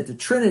doesn't mean that the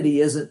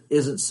Trinity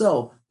isn't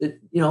so. That,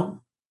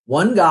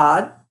 one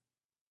God,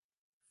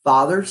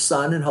 Father,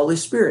 Son, and Holy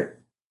Spirit.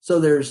 So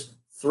there's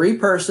three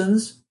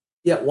persons,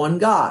 yet one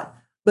God.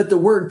 But the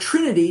word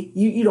Trinity,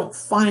 you don't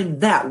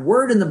find that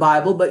word in the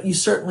Bible, but you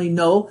certainly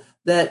know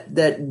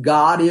that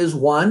God is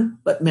one,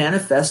 but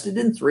manifested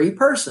in three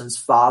persons,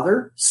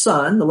 Father,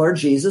 Son, the Lord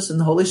Jesus, and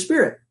the Holy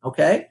Spirit.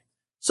 Okay?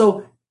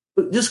 So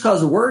just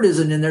because the word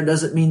isn't in there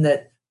doesn't mean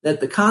that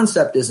the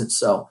concept isn't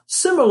so.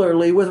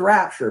 Similarly with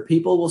rapture,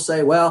 people will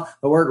say, well,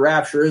 the word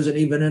rapture isn't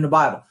even in the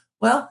Bible.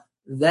 Well,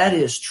 that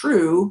is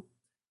true,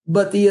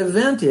 but the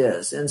event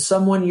is. And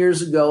someone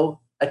years ago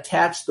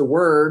attached the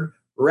word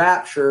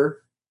rapture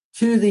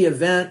to the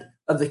event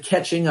of the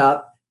catching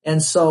up.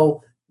 And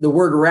so the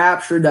word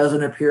rapture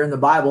doesn't appear in the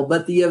Bible,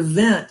 but the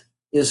event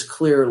is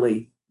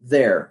clearly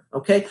there.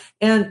 Okay.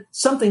 And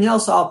something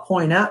else I'll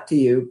point out to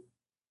you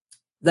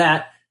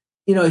that,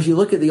 as you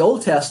look at the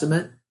Old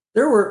Testament,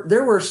 there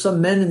were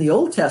some men in the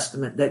Old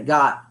Testament that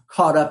got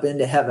caught up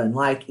into heaven,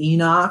 like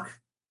Enoch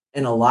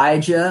and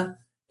Elijah.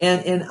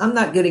 And I'm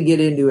not going to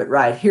get into it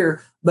right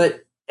here,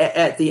 but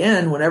at the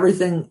end, when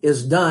everything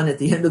is done, at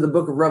the end of the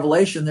book of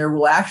Revelation, there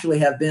will actually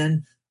have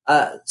been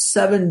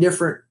 7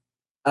 different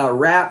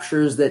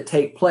raptures that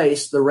take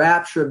place, the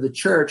rapture of the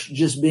church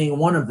just being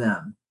one of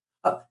them.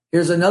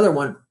 Here's another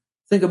one.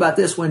 Think about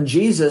this. When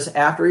Jesus,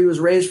 after he was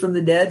raised from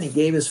the dead and he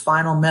gave his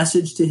final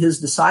message to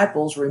his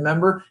disciples,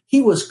 remember,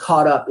 he was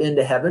caught up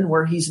into heaven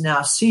where he's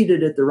now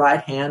seated at the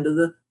right hand of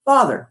the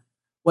Father.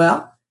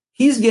 Well,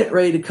 he's getting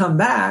ready to come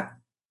back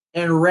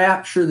and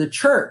rapture the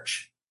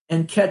church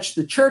and catch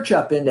the church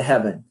up into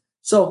heaven.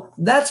 So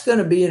that's going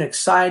to be an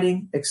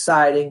exciting,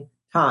 exciting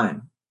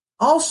time.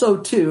 Also,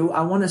 too,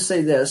 I want to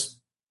say this,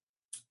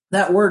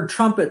 that word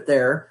trumpet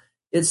there,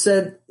 it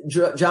said,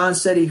 John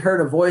said he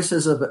heard a voice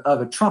as of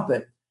a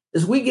trumpet.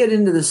 As we get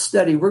into this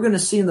study, we're going to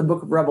see in the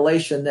book of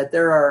Revelation that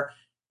there are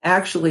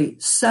actually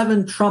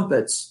 7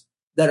 trumpets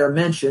that are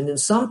mentioned. And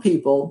some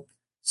people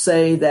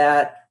say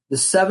that the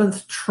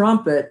 7th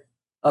trumpet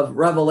of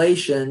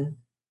Revelation,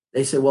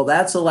 they say, well,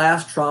 that's the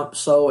last trump.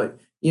 So,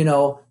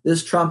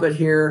 this trumpet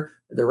here,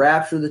 the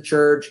rapture of the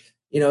church,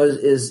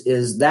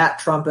 is that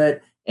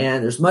trumpet.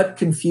 And there's much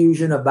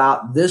confusion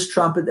about this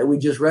trumpet that we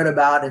just read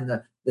about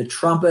and the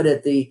trumpet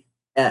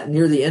at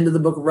near the end of the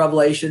book of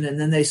Revelation. And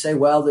then they say,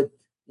 well,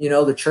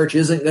 the church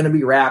isn't going to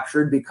be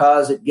raptured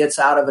because it gets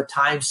out of a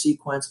time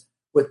sequence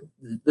with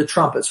the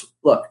trumpets.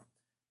 Look,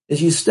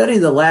 as you study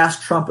the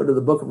last trumpet of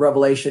the book of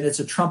Revelation, it's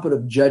a trumpet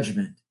of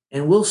judgment.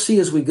 And we'll see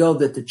as we go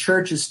that the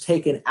church is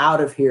taken out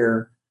of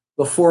here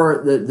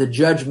before the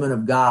judgment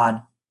of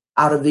God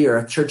out of the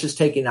earth. Church is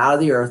taken out of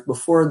the earth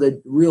before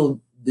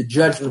the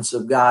judgments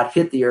of God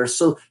hit the earth.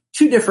 So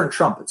 2 different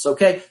trumpets,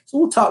 okay? So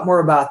we'll talk more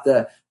about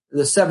the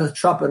 7th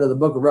trumpet of the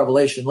book of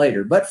Revelation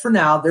later. But for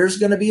now, there's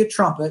going to be a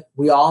trumpet.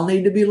 We all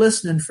need to be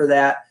listening for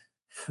that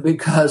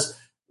because,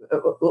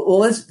 well,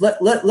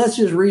 let's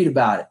just read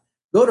about it.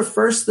 Go to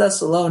 1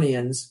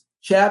 Thessalonians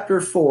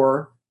chapter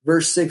 4,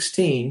 verse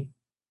 16.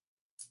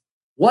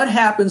 What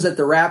happens at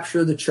the rapture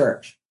of the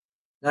church?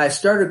 Now, I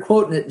started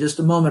quoting it just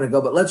a moment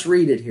ago, but let's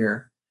read it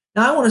here.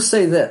 Now, I want to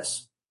say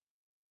this.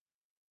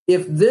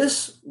 If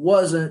this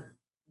wasn't,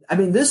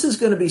 this is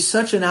going to be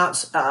such an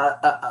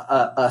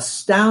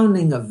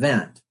astounding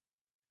event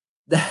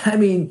that,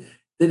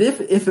 that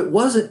if it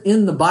wasn't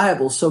in the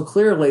Bible so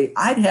clearly,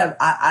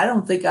 I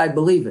don't think I'd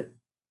believe it.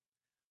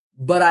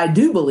 But I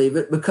do believe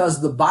it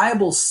because the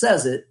Bible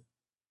says it.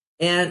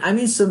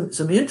 And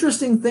some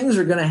interesting things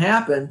are going to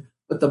happen,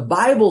 but the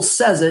Bible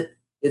says it.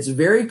 It's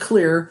very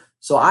clear.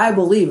 So I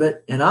believe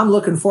it and I'm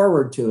looking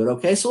forward to it.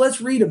 Okay. So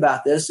let's read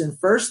about this in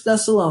 1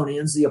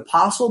 Thessalonians. The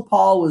apostle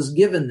Paul was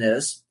given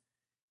this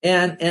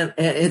and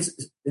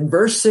it's in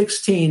verse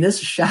 16.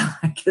 This is how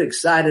I get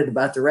excited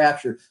about the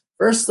rapture.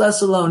 1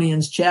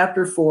 Thessalonians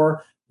chapter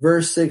 4,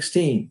 verse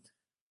 16.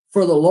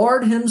 For the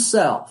Lord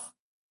himself,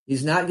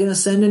 he's not going to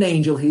send an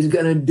angel. He's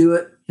going to do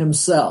it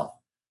himself.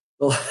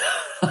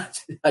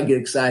 I get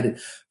excited.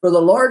 For the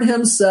Lord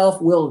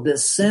himself will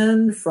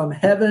descend from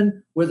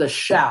heaven with a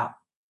shout.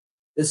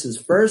 This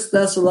is 1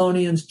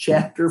 Thessalonians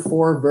chapter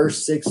 4,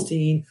 verse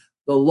 16.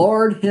 The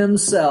Lord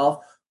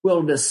himself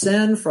will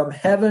descend from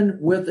heaven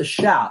with a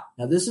shout.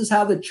 Now, this is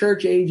how the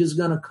church age is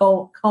going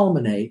to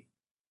culminate.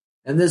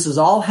 And this is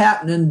all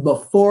happening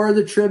before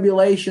the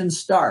tribulation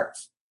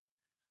starts.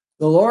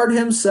 The Lord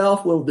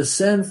himself will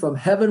descend from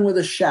heaven with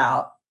a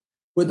shout,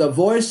 with the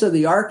voice of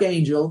the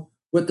archangel,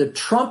 with the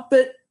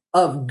trumpet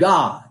of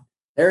God.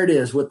 There it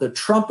is, with the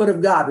trumpet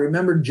of God.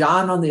 Remember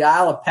John on the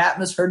Isle of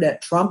Patmos heard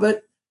that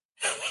trumpet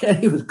and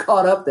he was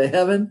caught up to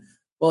heaven?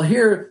 Well,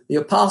 here the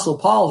Apostle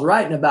Paul's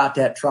writing about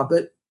that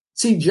trumpet.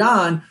 See,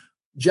 John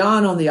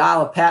on the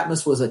Isle of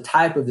Patmos was a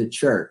type of the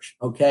church,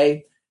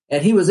 okay?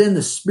 And he was in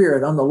the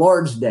Spirit on the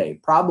Lord's Day,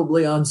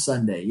 probably on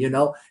Sunday,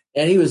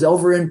 and he was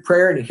over in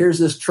prayer and he hears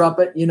this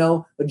trumpet,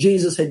 but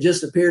Jesus had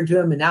just appeared to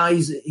him and now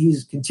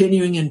he's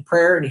continuing in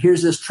prayer and he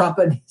hears this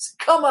trumpet and he says,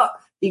 come up.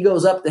 He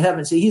goes up to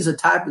heaven. See, he's a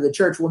type of the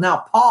church. Well,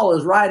 now Paul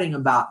is writing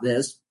about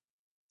this.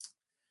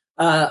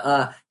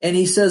 And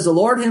he says, the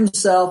Lord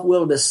himself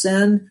will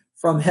descend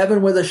from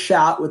heaven with a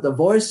shout, with the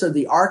voice of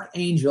the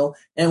archangel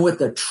and with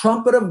the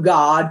trumpet of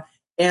God,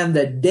 and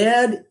the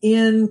dead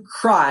in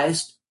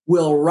Christ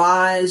will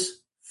rise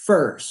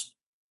first.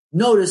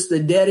 Notice the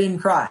dead in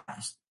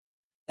Christ.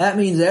 That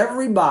means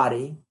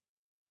everybody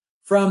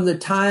from the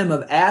time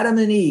of Adam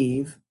and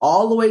Eve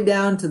all the way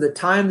down to the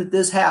time that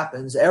this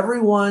happens,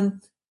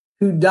 everyone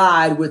who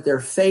died with their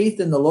faith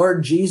in the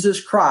Lord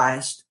Jesus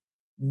Christ,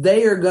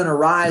 they are going to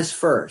rise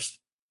first.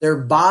 Their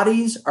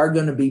bodies are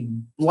going to be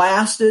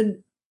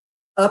blasted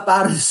up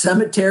out of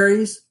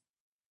cemeteries.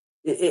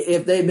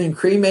 If they've been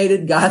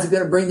cremated, God's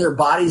going to bring their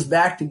bodies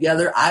back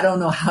together. I don't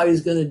know how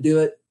he's going to do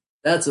it.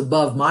 That's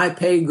above my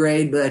pay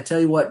grade, but I tell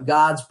you what,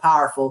 God's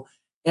powerful.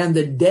 And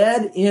the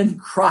dead in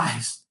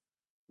Christ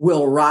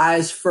will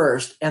rise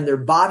first, and their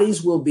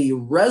bodies will be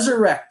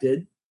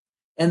resurrected,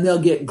 and they'll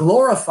get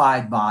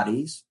glorified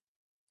bodies.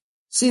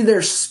 See,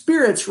 their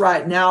spirits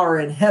right now are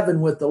in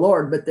heaven with the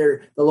Lord, but the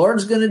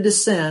Lord's going to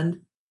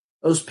descend.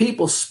 Those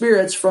people's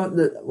spirits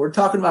we're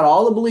talking about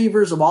all the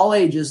believers of all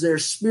ages, their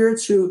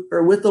spirits who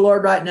are with the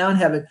Lord right now in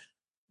heaven,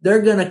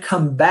 they're going to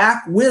come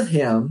back with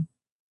him.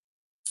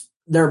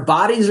 Their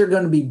bodies are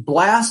going to be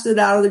blasted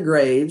out of the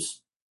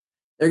graves.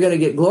 They're going to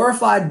get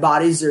glorified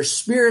bodies. Their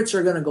spirits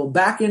are going to go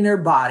back in their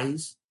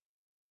bodies.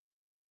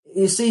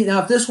 You see,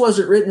 now if this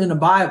wasn't written in the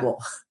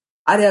Bible,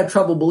 I'd have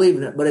trouble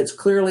believing it, but it's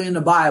clearly in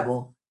the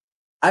Bible.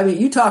 I mean,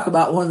 you talk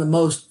about one of the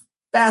most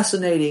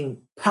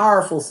fascinating,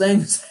 powerful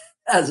things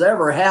has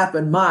ever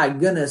happened. My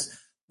goodness,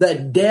 the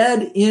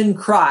dead in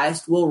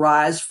Christ will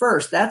rise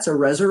first. That's a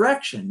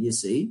resurrection, you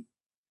see.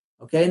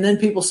 Okay. And then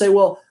people say,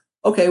 all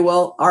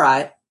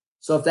right.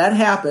 So if that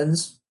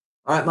happens,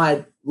 all right,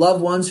 my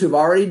loved ones who've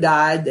already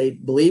died, they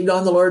believed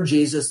on the Lord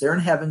Jesus, they're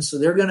in heaven. So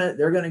they're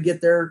going to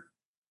get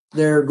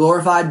their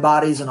glorified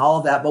bodies and all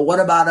of that. But what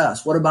about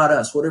us? What about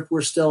us? What if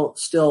we're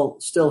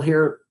still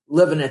here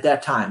living at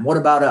that time? What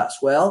about us?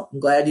 Well, I'm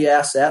glad you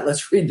asked that.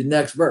 Let's read the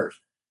next verse.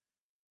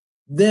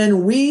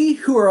 Then we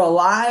who are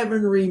alive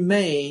and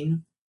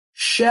remain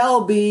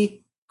shall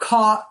be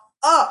caught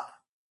up.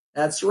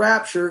 That's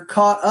rapture,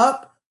 caught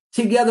up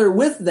together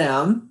with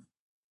them.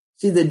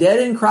 See, the dead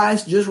in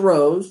Christ just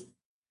rose.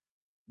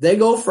 They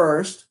go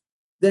first.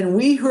 Then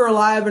we who are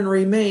alive and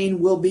remain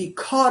will be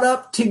caught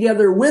up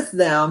together with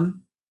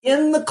them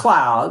in the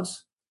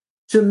clouds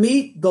to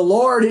meet the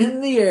Lord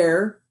in the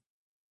air,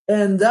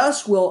 and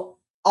thus will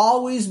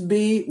always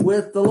be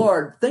with the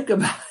Lord. Think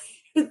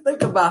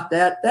about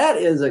that. That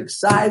is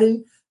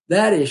exciting.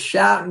 That is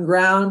shouting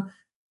ground.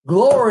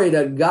 Glory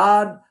to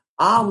God.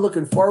 I'm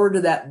looking forward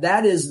to that.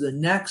 That is the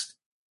next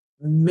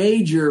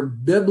major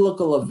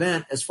biblical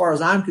event, as far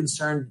as I'm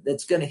concerned,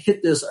 that's going to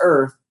hit this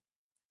earth.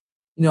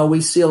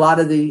 We see a lot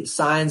of the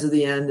signs of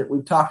the end that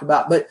we've talked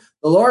about, but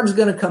the Lord's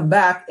going to come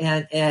back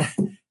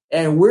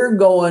and we're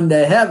going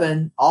to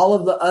heaven. All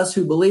of us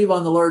who believe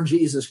on the Lord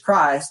Jesus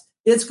Christ,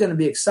 it's going to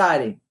be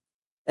exciting.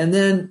 And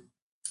then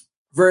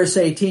verse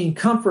 18,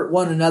 comfort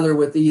one another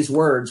with these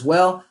words.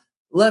 Well,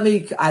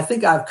 I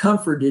think I've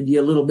comforted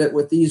you a little bit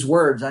with these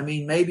words. I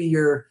mean, maybe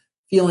you're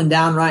feeling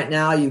down right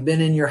now. You've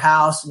been in your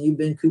house and you've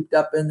been cooped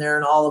up in there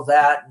and all of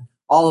that. And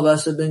all of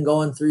us have been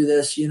going through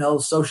this,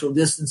 social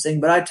distancing.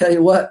 But I tell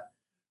you what,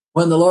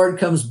 when the Lord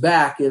comes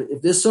back,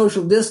 if this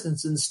social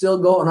distancing is still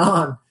going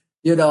on,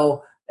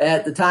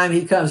 at the time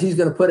he comes, he's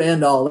going to put an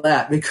end to all of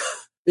that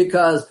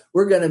because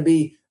we're going to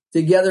be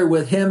together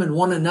with him and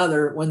one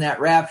another when that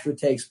rapture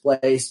takes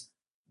place.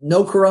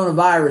 No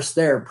coronavirus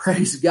there.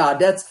 Praise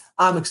God.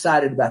 I'm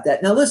excited about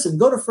that. Now listen,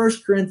 go to 1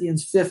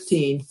 Corinthians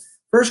 15.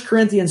 1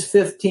 Corinthians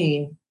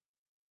 15.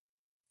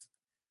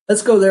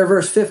 Let's go there,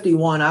 verse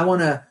 51. I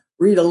want to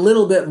read a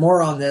little bit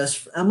more on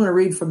this. I'm going to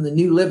read from the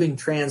New Living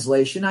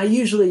Translation. I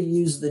usually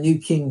use the New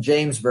King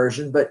James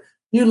Version, but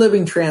New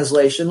Living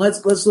Translation.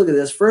 Let's look at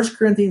this. 1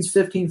 Corinthians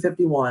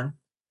 15:51.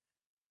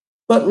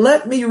 But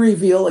let me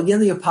reveal, again,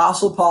 the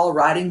Apostle Paul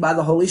writing by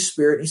the Holy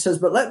Spirit. He says,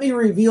 but let me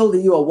reveal to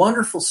you a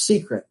wonderful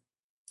secret.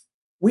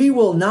 We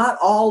will not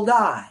all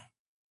die,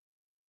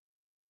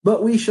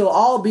 but we shall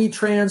all be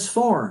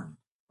transformed.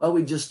 Well,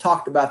 we just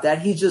talked about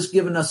that. He's just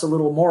given us a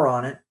little more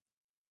on it.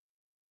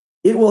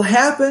 It will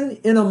happen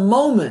in a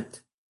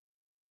moment,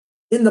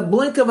 in the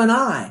blink of an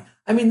eye.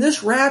 I mean,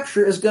 this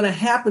rapture is going to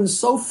happen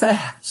so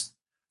fast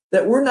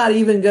that we're not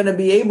even going to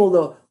be able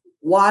to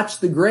watch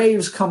the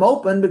graves come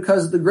open,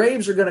 because the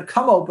graves are going to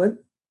come open.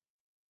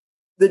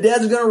 The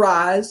dead's going to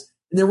rise,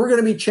 and then we're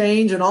going to be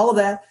changed and all of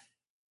that.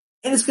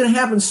 And it's going to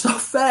happen so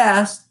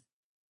fast,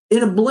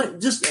 in a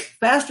blink, just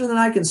faster than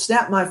I can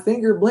snap my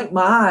finger, blink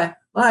my eye.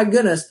 My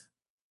goodness.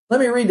 Let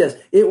me read this.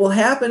 It will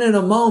happen in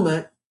a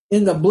moment,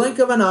 in the blink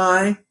of an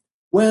eye,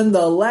 when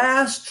the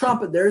last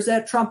trumpet, there's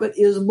that trumpet,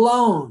 is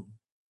blown.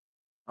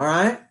 All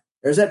right?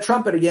 There's that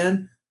trumpet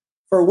again.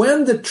 For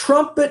when the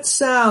trumpet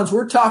sounds,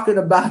 we're talking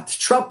about the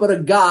trumpet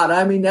of God.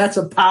 I mean, that's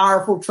a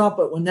powerful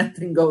trumpet when that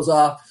thing goes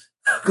off.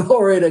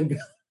 Glory to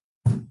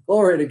God.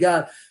 Glory to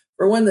God.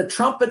 For when the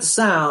trumpet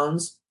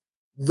sounds,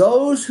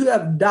 those who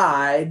have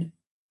died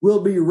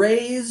will be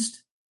raised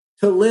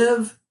to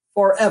live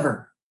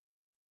forever.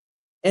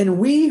 And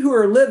we who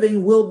are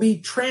living will be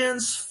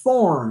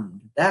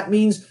transformed. That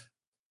means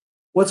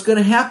what's going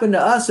to happen to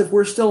us if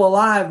we're still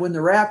alive when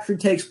the rapture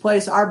takes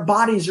place, our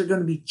bodies are going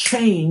to be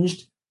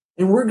changed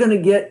and we're going to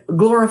get a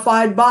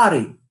glorified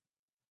body.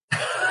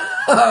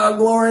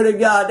 Glory to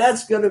God.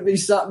 That's going to be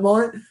something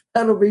on it.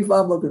 That'll be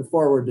fun. I'm looking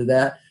forward to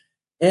that.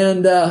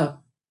 And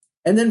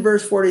then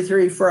verse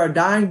 43, for our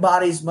dying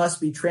bodies must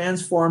be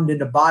transformed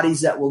into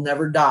bodies that will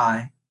never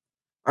die.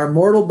 Our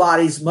mortal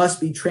bodies must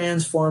be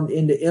transformed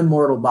into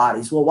immortal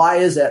bodies. Well, why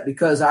is that?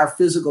 Because our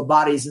physical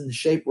bodies in the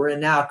shape we're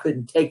in now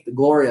couldn't take the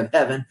glory of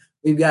heaven.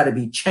 We've got to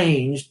be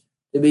changed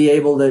to be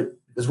able to,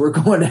 because we're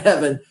going to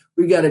heaven,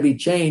 we've got to be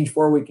changed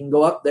before we can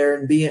go up there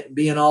and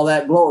be in all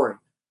that glory.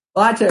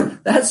 Well, I tell you,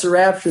 that's the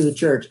rapture of the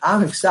church.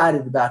 I'm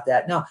excited about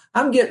that. Now,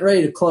 I'm getting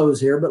ready to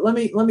close here, but let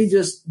me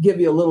just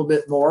give you a little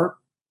bit more.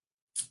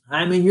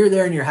 I mean, you're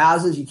there in your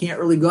houses. You can't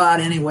really go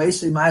out anyway,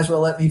 so you might as well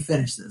let me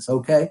finish this,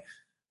 okay?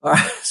 All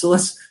right, so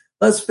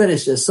let's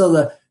finish this. So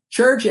the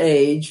church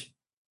age,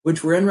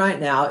 which we're in right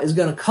now, is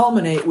going to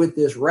culminate with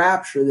this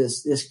rapture,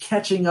 this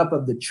catching up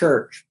of the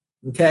church,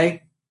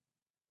 okay?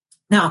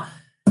 Now,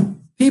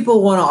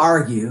 people want to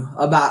argue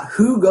about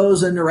who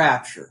goes into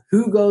rapture,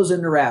 who goes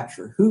into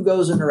rapture, who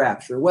goes into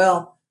rapture.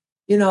 Well,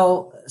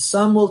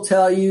 some will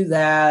tell you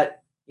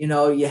that,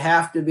 you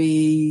have to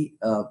be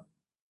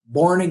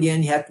born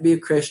again, you have to be a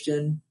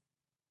Christian,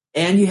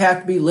 and you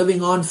have to be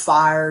living on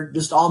fire,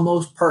 just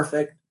almost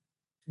perfect,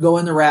 to go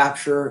in the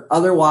rapture.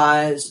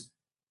 Otherwise,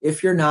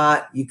 if you're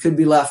not, you could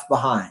be left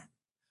behind.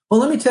 Well,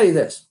 let me tell you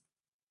this.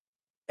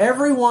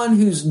 Everyone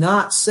who's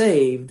not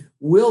saved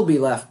will be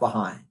left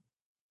behind.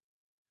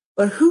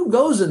 But who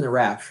goes in the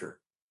rapture?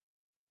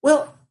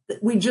 Well,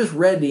 we just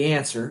read the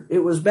answer. It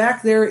was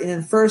back there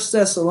in 1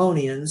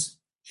 Thessalonians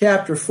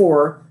chapter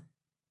 4.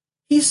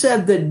 He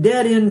said the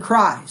dead in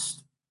Christ.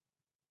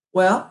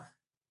 Well,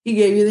 he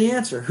gave you the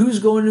answer. Who's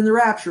going in the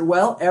rapture?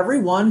 Well,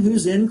 everyone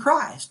who's in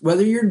Christ.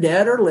 Whether you're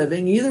dead or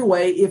living, either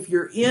way, if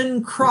you're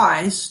in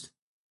Christ,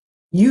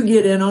 you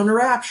get in on the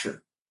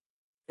rapture.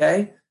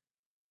 Okay?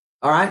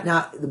 All right.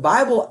 Now, the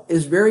Bible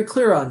is very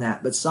clear on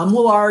that, but some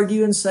will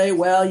argue and say,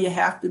 well, you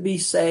have to be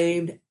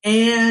saved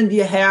and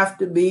you have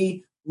to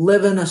be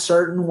living a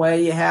certain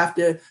way. You have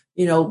to,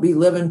 be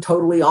living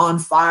totally on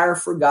fire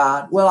for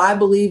God. Well, I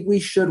believe we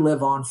should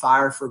live on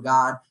fire for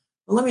God.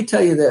 But let me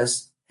tell you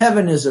this.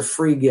 Heaven is a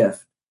free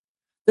gift.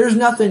 There's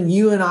nothing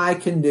you and I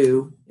can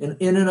do in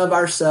and of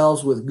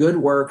ourselves with good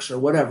works or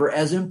whatever.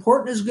 As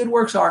important as good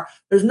works are,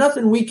 there's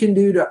nothing we can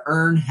do to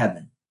earn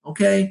heaven.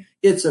 Okay?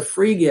 It's a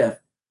free gift.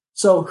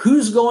 So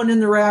who's going in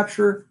the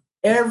rapture?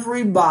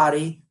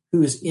 Everybody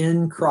who's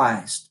in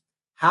Christ.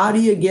 How do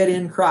you get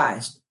in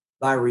Christ?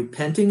 By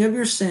repenting of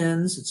your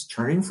sins. It's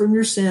turning from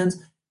your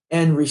sins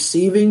and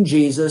receiving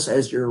Jesus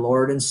as your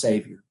Lord and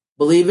Savior.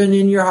 Believing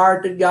in your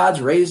heart that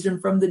God's raised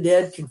him from the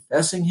dead,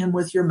 confessing him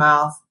with your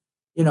mouth.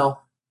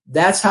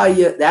 That's how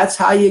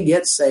you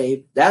get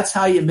saved. That's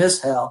how you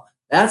miss hell.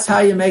 That's how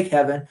you make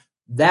heaven.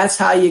 That's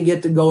how you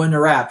get to go in the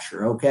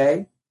rapture,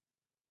 okay?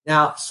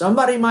 Now,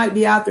 somebody might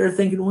be out there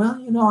thinking,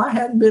 well, I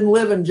hadn't been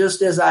living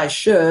just as I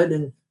should,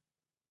 and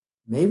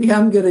maybe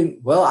I'll get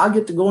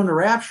to go in the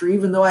rapture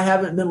even though I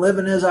haven't been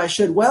living as I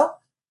should.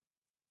 Well,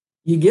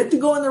 you get to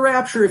go in the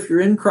rapture if you're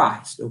in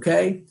Christ,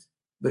 okay?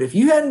 But if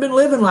you hadn't been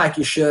living like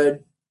you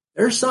should,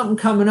 there's something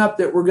coming up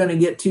that we're going to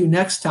get to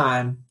next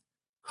time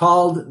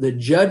called the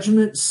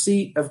judgment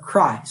seat of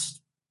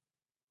Christ.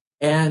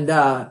 And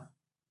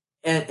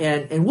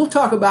we'll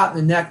talk about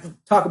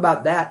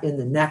that in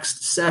the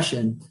next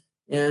session.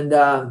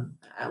 And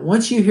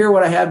once you hear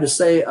what I have to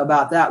say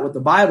about that, what the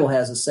Bible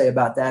has to say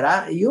about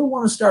that, you'll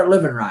want to start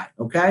living right,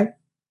 okay?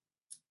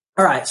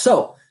 All right,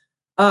 so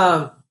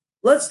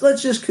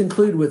let's just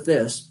conclude with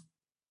this.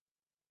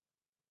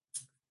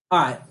 All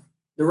right,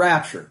 the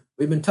rapture.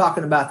 We've been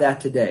talking about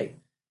that today.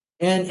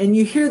 And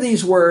you hear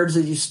these words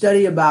as you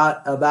study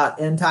about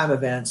end time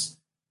events: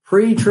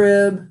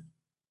 pre-trib,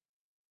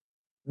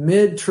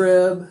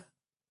 mid-trib,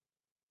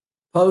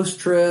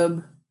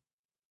 post-trib.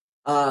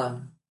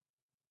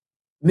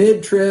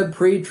 mid-trib,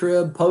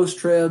 pre-trib,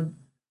 post-trib.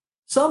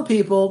 Some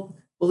people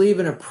believe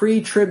in a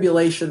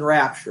pre-tribulation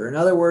rapture. In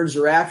other words,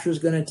 the rapture is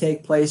going to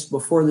take place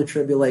before the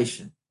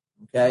tribulation.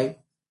 Okay?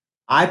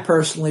 I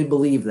personally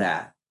believe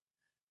that.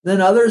 Then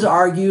others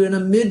argue in a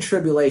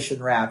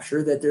mid-tribulation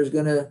rapture that there's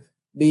going to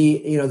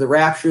be, the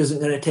rapture isn't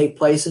going to take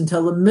place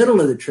until the middle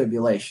of the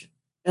tribulation.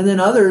 And then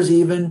others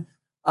even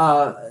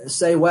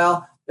say,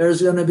 well,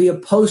 there's going to be a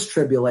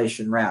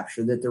post-tribulation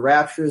rapture, that the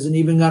rapture isn't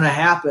even going to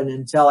happen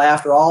until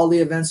after all the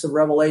events of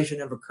Revelation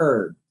have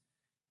occurred.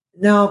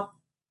 Now,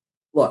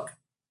 look,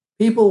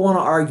 people want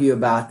to argue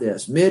about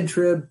this.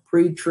 Mid-trib,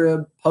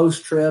 pre-trib,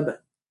 post-trib.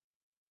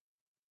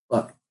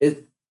 Look,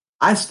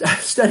 I've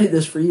studied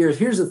this for years.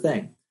 Here's the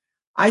thing.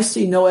 I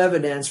see no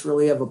evidence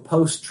really of a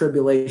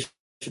post-tribulation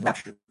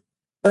rapture.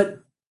 But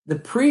the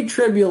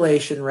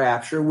pre-tribulation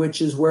rapture,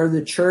 which is where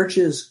the church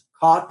is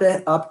caught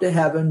up to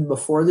heaven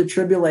before the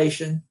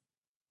tribulation,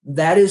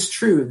 that is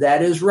true.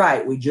 That is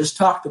right. We just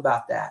talked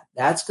about that.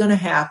 That's going to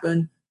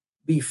happen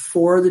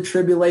before the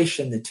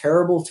tribulation, the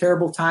terrible,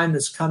 terrible time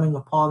that's coming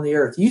upon the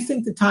earth. You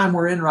think the time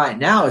we're in right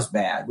now is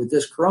bad with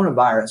this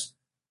coronavirus.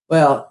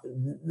 Well,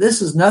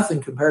 this is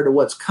nothing compared to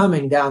what's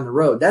coming down the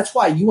road. That's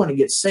why you want to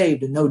get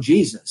saved and know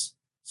Jesus,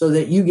 so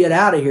that you get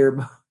out of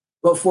here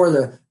before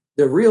the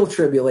real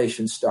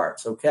tribulation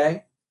starts,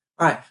 okay?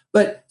 All right,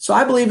 but so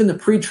I believe in the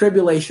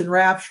pre-tribulation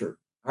rapture.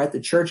 All right, the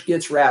church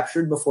gets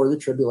raptured before the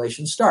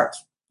tribulation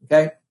starts,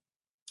 okay?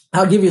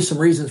 I'll give you some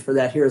reasons for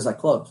that here as I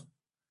close.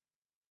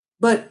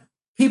 But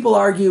people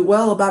argue,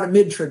 well, about a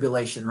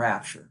mid-tribulation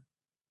rapture.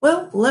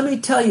 Well, let me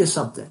tell you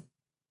something.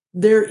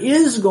 There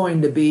is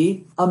going to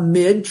be a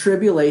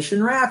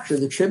mid-tribulation rapture.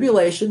 The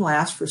tribulation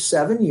lasts for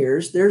 7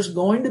 years. There's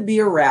going to be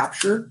a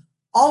rapture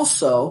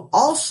also.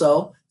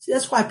 See,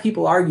 that's why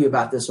people argue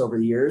about this over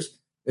the years.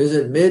 Is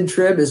it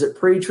mid-trib? Is it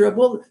pre-trib?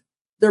 Well,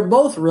 they're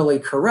both really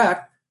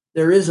correct.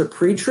 There is a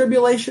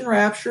pre-tribulation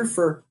rapture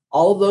for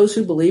all of those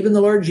who believe in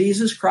the Lord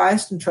Jesus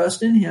Christ and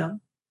trust in him.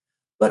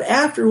 But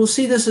we'll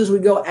see this as we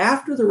go,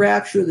 after the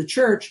rapture of the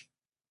church,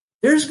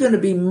 there's going to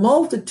be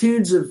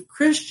multitudes of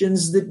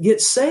Christians that get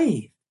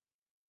saved.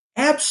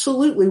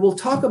 Absolutely. We'll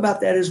talk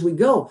about that as we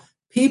go.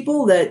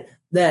 People that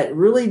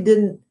really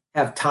didn't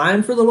have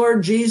time for the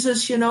Lord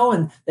Jesus,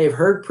 and they've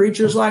heard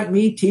preachers like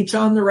me teach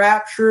on the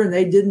rapture, and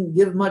they didn't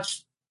give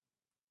much,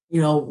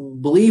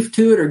 belief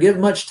to it or give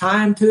much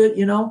time to it,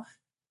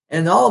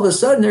 and all of a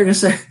sudden they're going to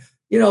say,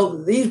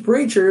 these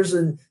preachers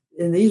and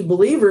these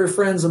believer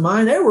friends of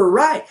mine, they were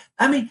right.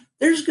 I mean,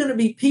 there's going to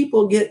be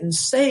people getting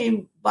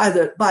saved by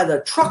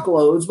the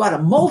truckloads, by the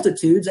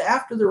multitudes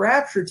after the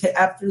rapture,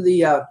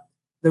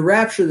 the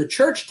rapture of the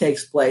church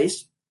takes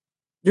place.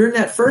 During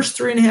that first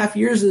 3.5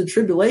 years of the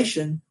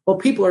tribulation, well,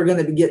 people are going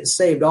to be getting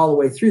saved all the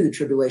way through the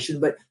tribulation,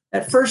 but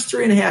that first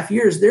 3.5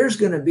 years, there's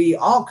going to be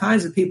all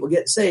kinds of people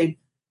get saved.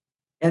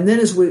 And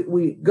then as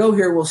we go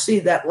here, we'll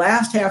see that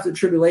last half of the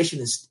tribulation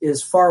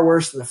is far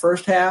worse than the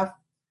first half.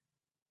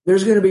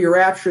 There's going to be a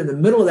rapture in the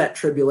middle of that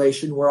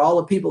tribulation where all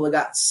the people that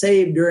got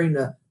saved during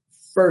the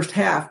first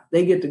half,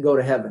 they get to go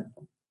to heaven.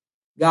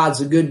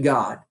 God's a good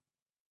God.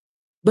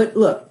 But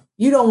look,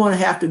 you don't want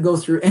to have to go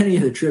through any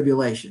of the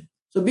tribulation.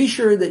 So be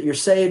sure that you're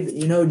saved, that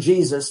you know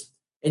Jesus,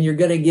 and you're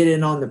going to get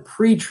in on the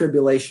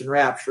pre-tribulation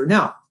rapture.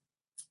 Now,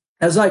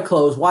 as I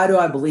close, why do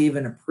I believe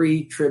in a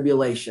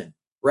pre-tribulation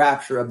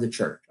rapture of the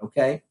church?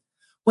 Okay.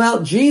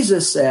 Well,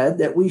 Jesus said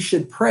that we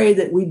should pray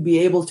that we'd be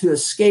able to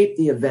escape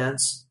the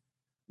events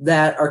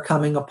that are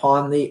coming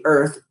upon the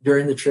earth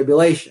during the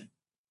tribulation.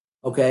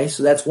 Okay.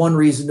 So that's one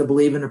reason to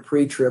believe in a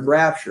pre-trib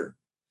rapture.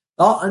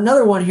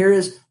 Another one here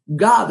is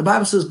God. The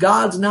Bible says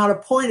God's not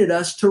appointed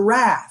us to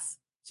wrath.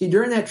 See,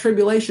 during that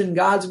tribulation,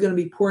 God's going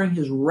to be pouring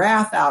his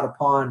wrath out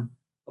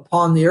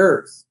upon the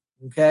earth.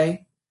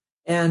 Okay.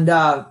 And,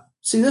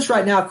 see this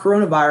right now,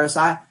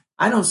 coronavirus,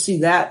 I don't see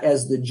that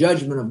as the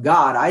judgment of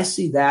God. I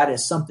see that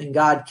as something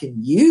God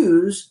can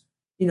use,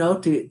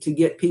 to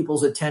get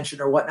people's attention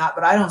or whatnot,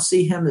 but I don't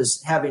see him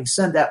as having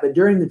sent that. But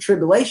during the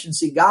tribulation,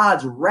 see,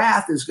 God's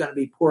wrath is going to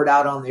be poured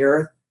out on the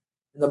earth.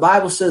 And the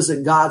Bible says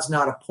that God's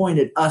not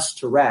appointed us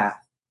to wrath.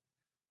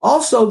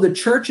 Also, the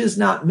church is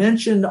not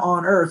mentioned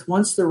on earth.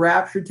 Once the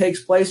rapture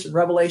takes place in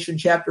Revelation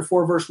chapter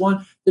 4, verse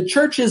 1, the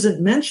church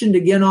isn't mentioned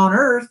again on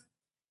earth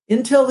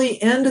until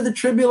the end of the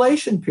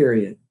tribulation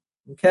period.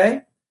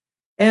 Okay?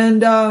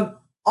 And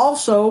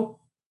also,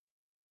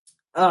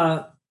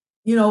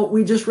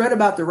 we just read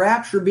about the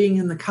rapture being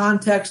in the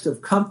context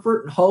of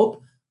comfort and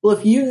hope. Well,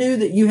 if you knew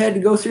that you had to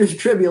go through the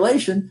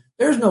tribulation,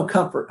 there's no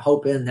comfort and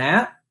hope in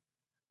that.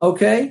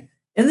 Okay?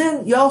 And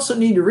then you also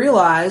need to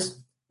realize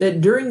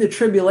that during the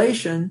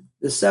tribulation,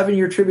 the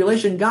 7-year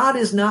tribulation, God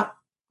is not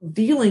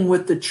dealing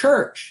with the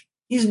church.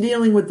 He's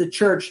dealing with the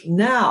church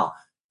now.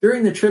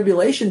 During the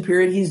tribulation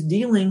period, he's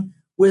dealing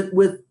with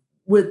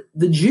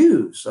the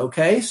Jews.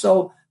 Okay.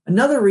 So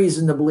another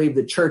reason to believe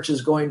the church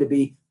is going to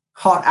be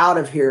caught out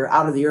of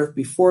the earth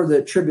before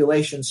the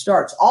tribulation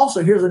starts.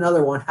 Also, here's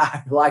another one.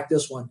 I like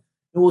this one.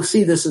 And we'll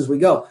see this as we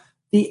go.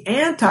 The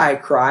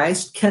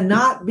Antichrist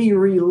cannot be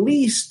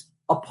released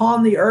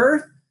upon the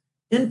earth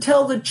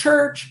until the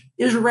church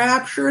is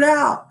raptured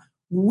out.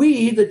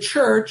 We, the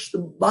church, the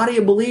body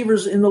of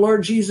believers in the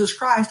Lord Jesus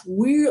Christ,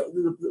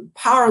 the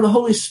power of the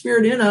Holy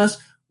Spirit in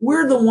us,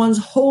 we're the ones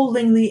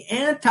holding the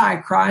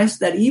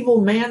Antichrist, that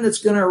evil man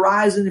that's going to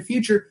arise in the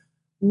future.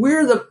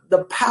 We're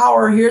the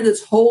power here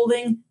that's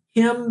holding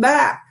him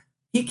back.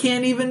 He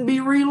can't even be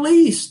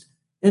released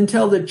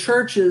until the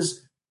church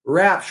is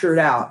raptured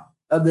out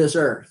of this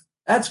earth.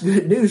 That's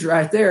good news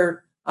right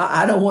there.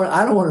 I don't want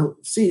to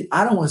see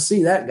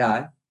that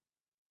guy.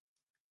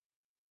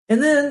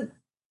 And then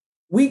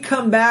we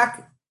come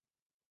back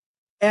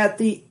at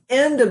the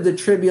end of the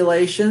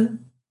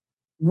tribulation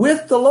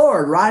with the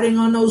Lord riding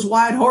on those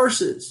white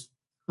horses.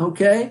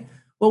 Okay?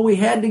 Well, we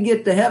had to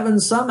get to heaven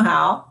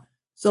somehow.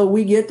 So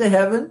we get to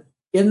heaven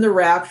in the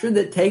rapture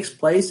that takes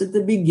place at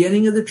the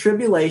beginning of the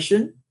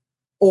tribulation.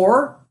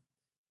 Or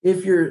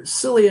if you're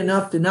silly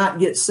enough to not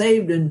get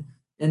saved and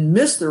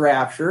miss the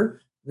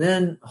rapture,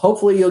 then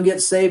hopefully you'll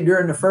get saved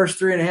during the first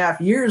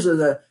 3.5 years of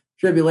the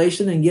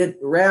tribulation and get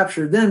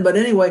raptured then. But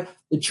anyway,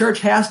 the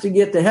church has to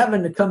get to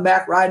heaven to come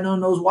back riding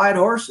on those white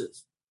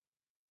horses.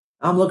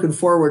 I'm looking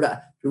forward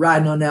to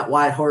riding on that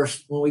white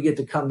horse when we get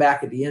to come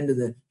back at the end of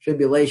the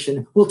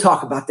tribulation. We'll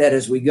talk about that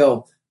as we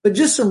go. But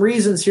just some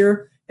reasons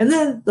here. And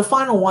then the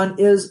final one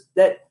is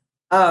that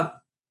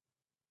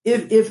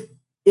if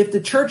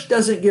the church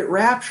doesn't get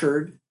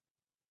raptured,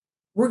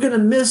 we're going to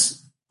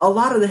miss a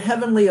lot of the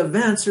heavenly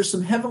events. There's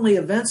some heavenly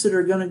events that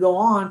are going to go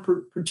on,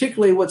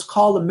 particularly what's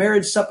called the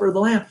marriage supper of the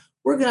Lamb.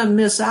 We're going to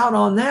miss out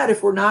on that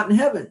if we're not in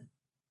heaven.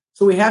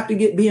 So we have to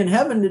be in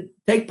heaven to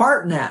take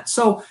part in that.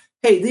 So,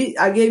 hey,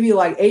 I gave you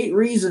like 8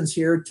 reasons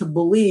here to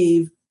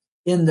believe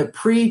in the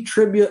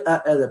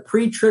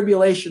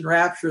pre-tribulation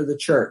rapture of the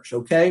church.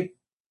 Okay.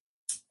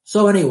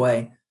 So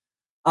anyway,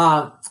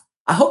 I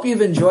hope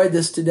you've enjoyed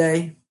this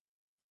today.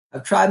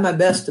 I've tried my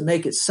best to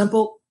make it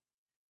simple,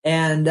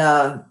 and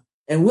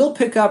we'll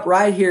pick up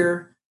right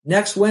here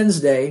next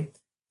Wednesday,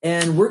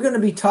 and we're going to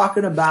be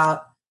talking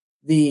about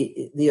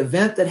the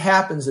event that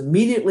happens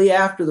immediately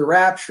after the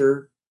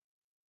rapture,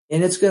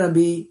 and it's going to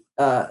be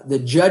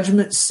the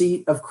judgment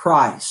seat of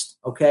Christ.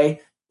 Okay,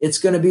 it's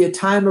going to be a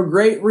time of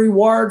great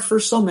reward for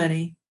so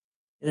many,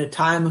 and a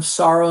time of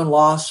sorrow and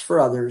loss for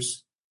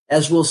others,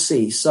 as we'll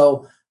see.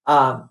 So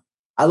I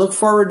look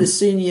forward to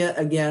seeing you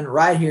again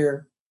right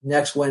here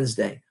next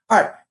Wednesday. All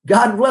right,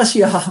 God bless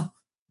you all.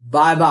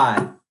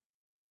 Bye-bye.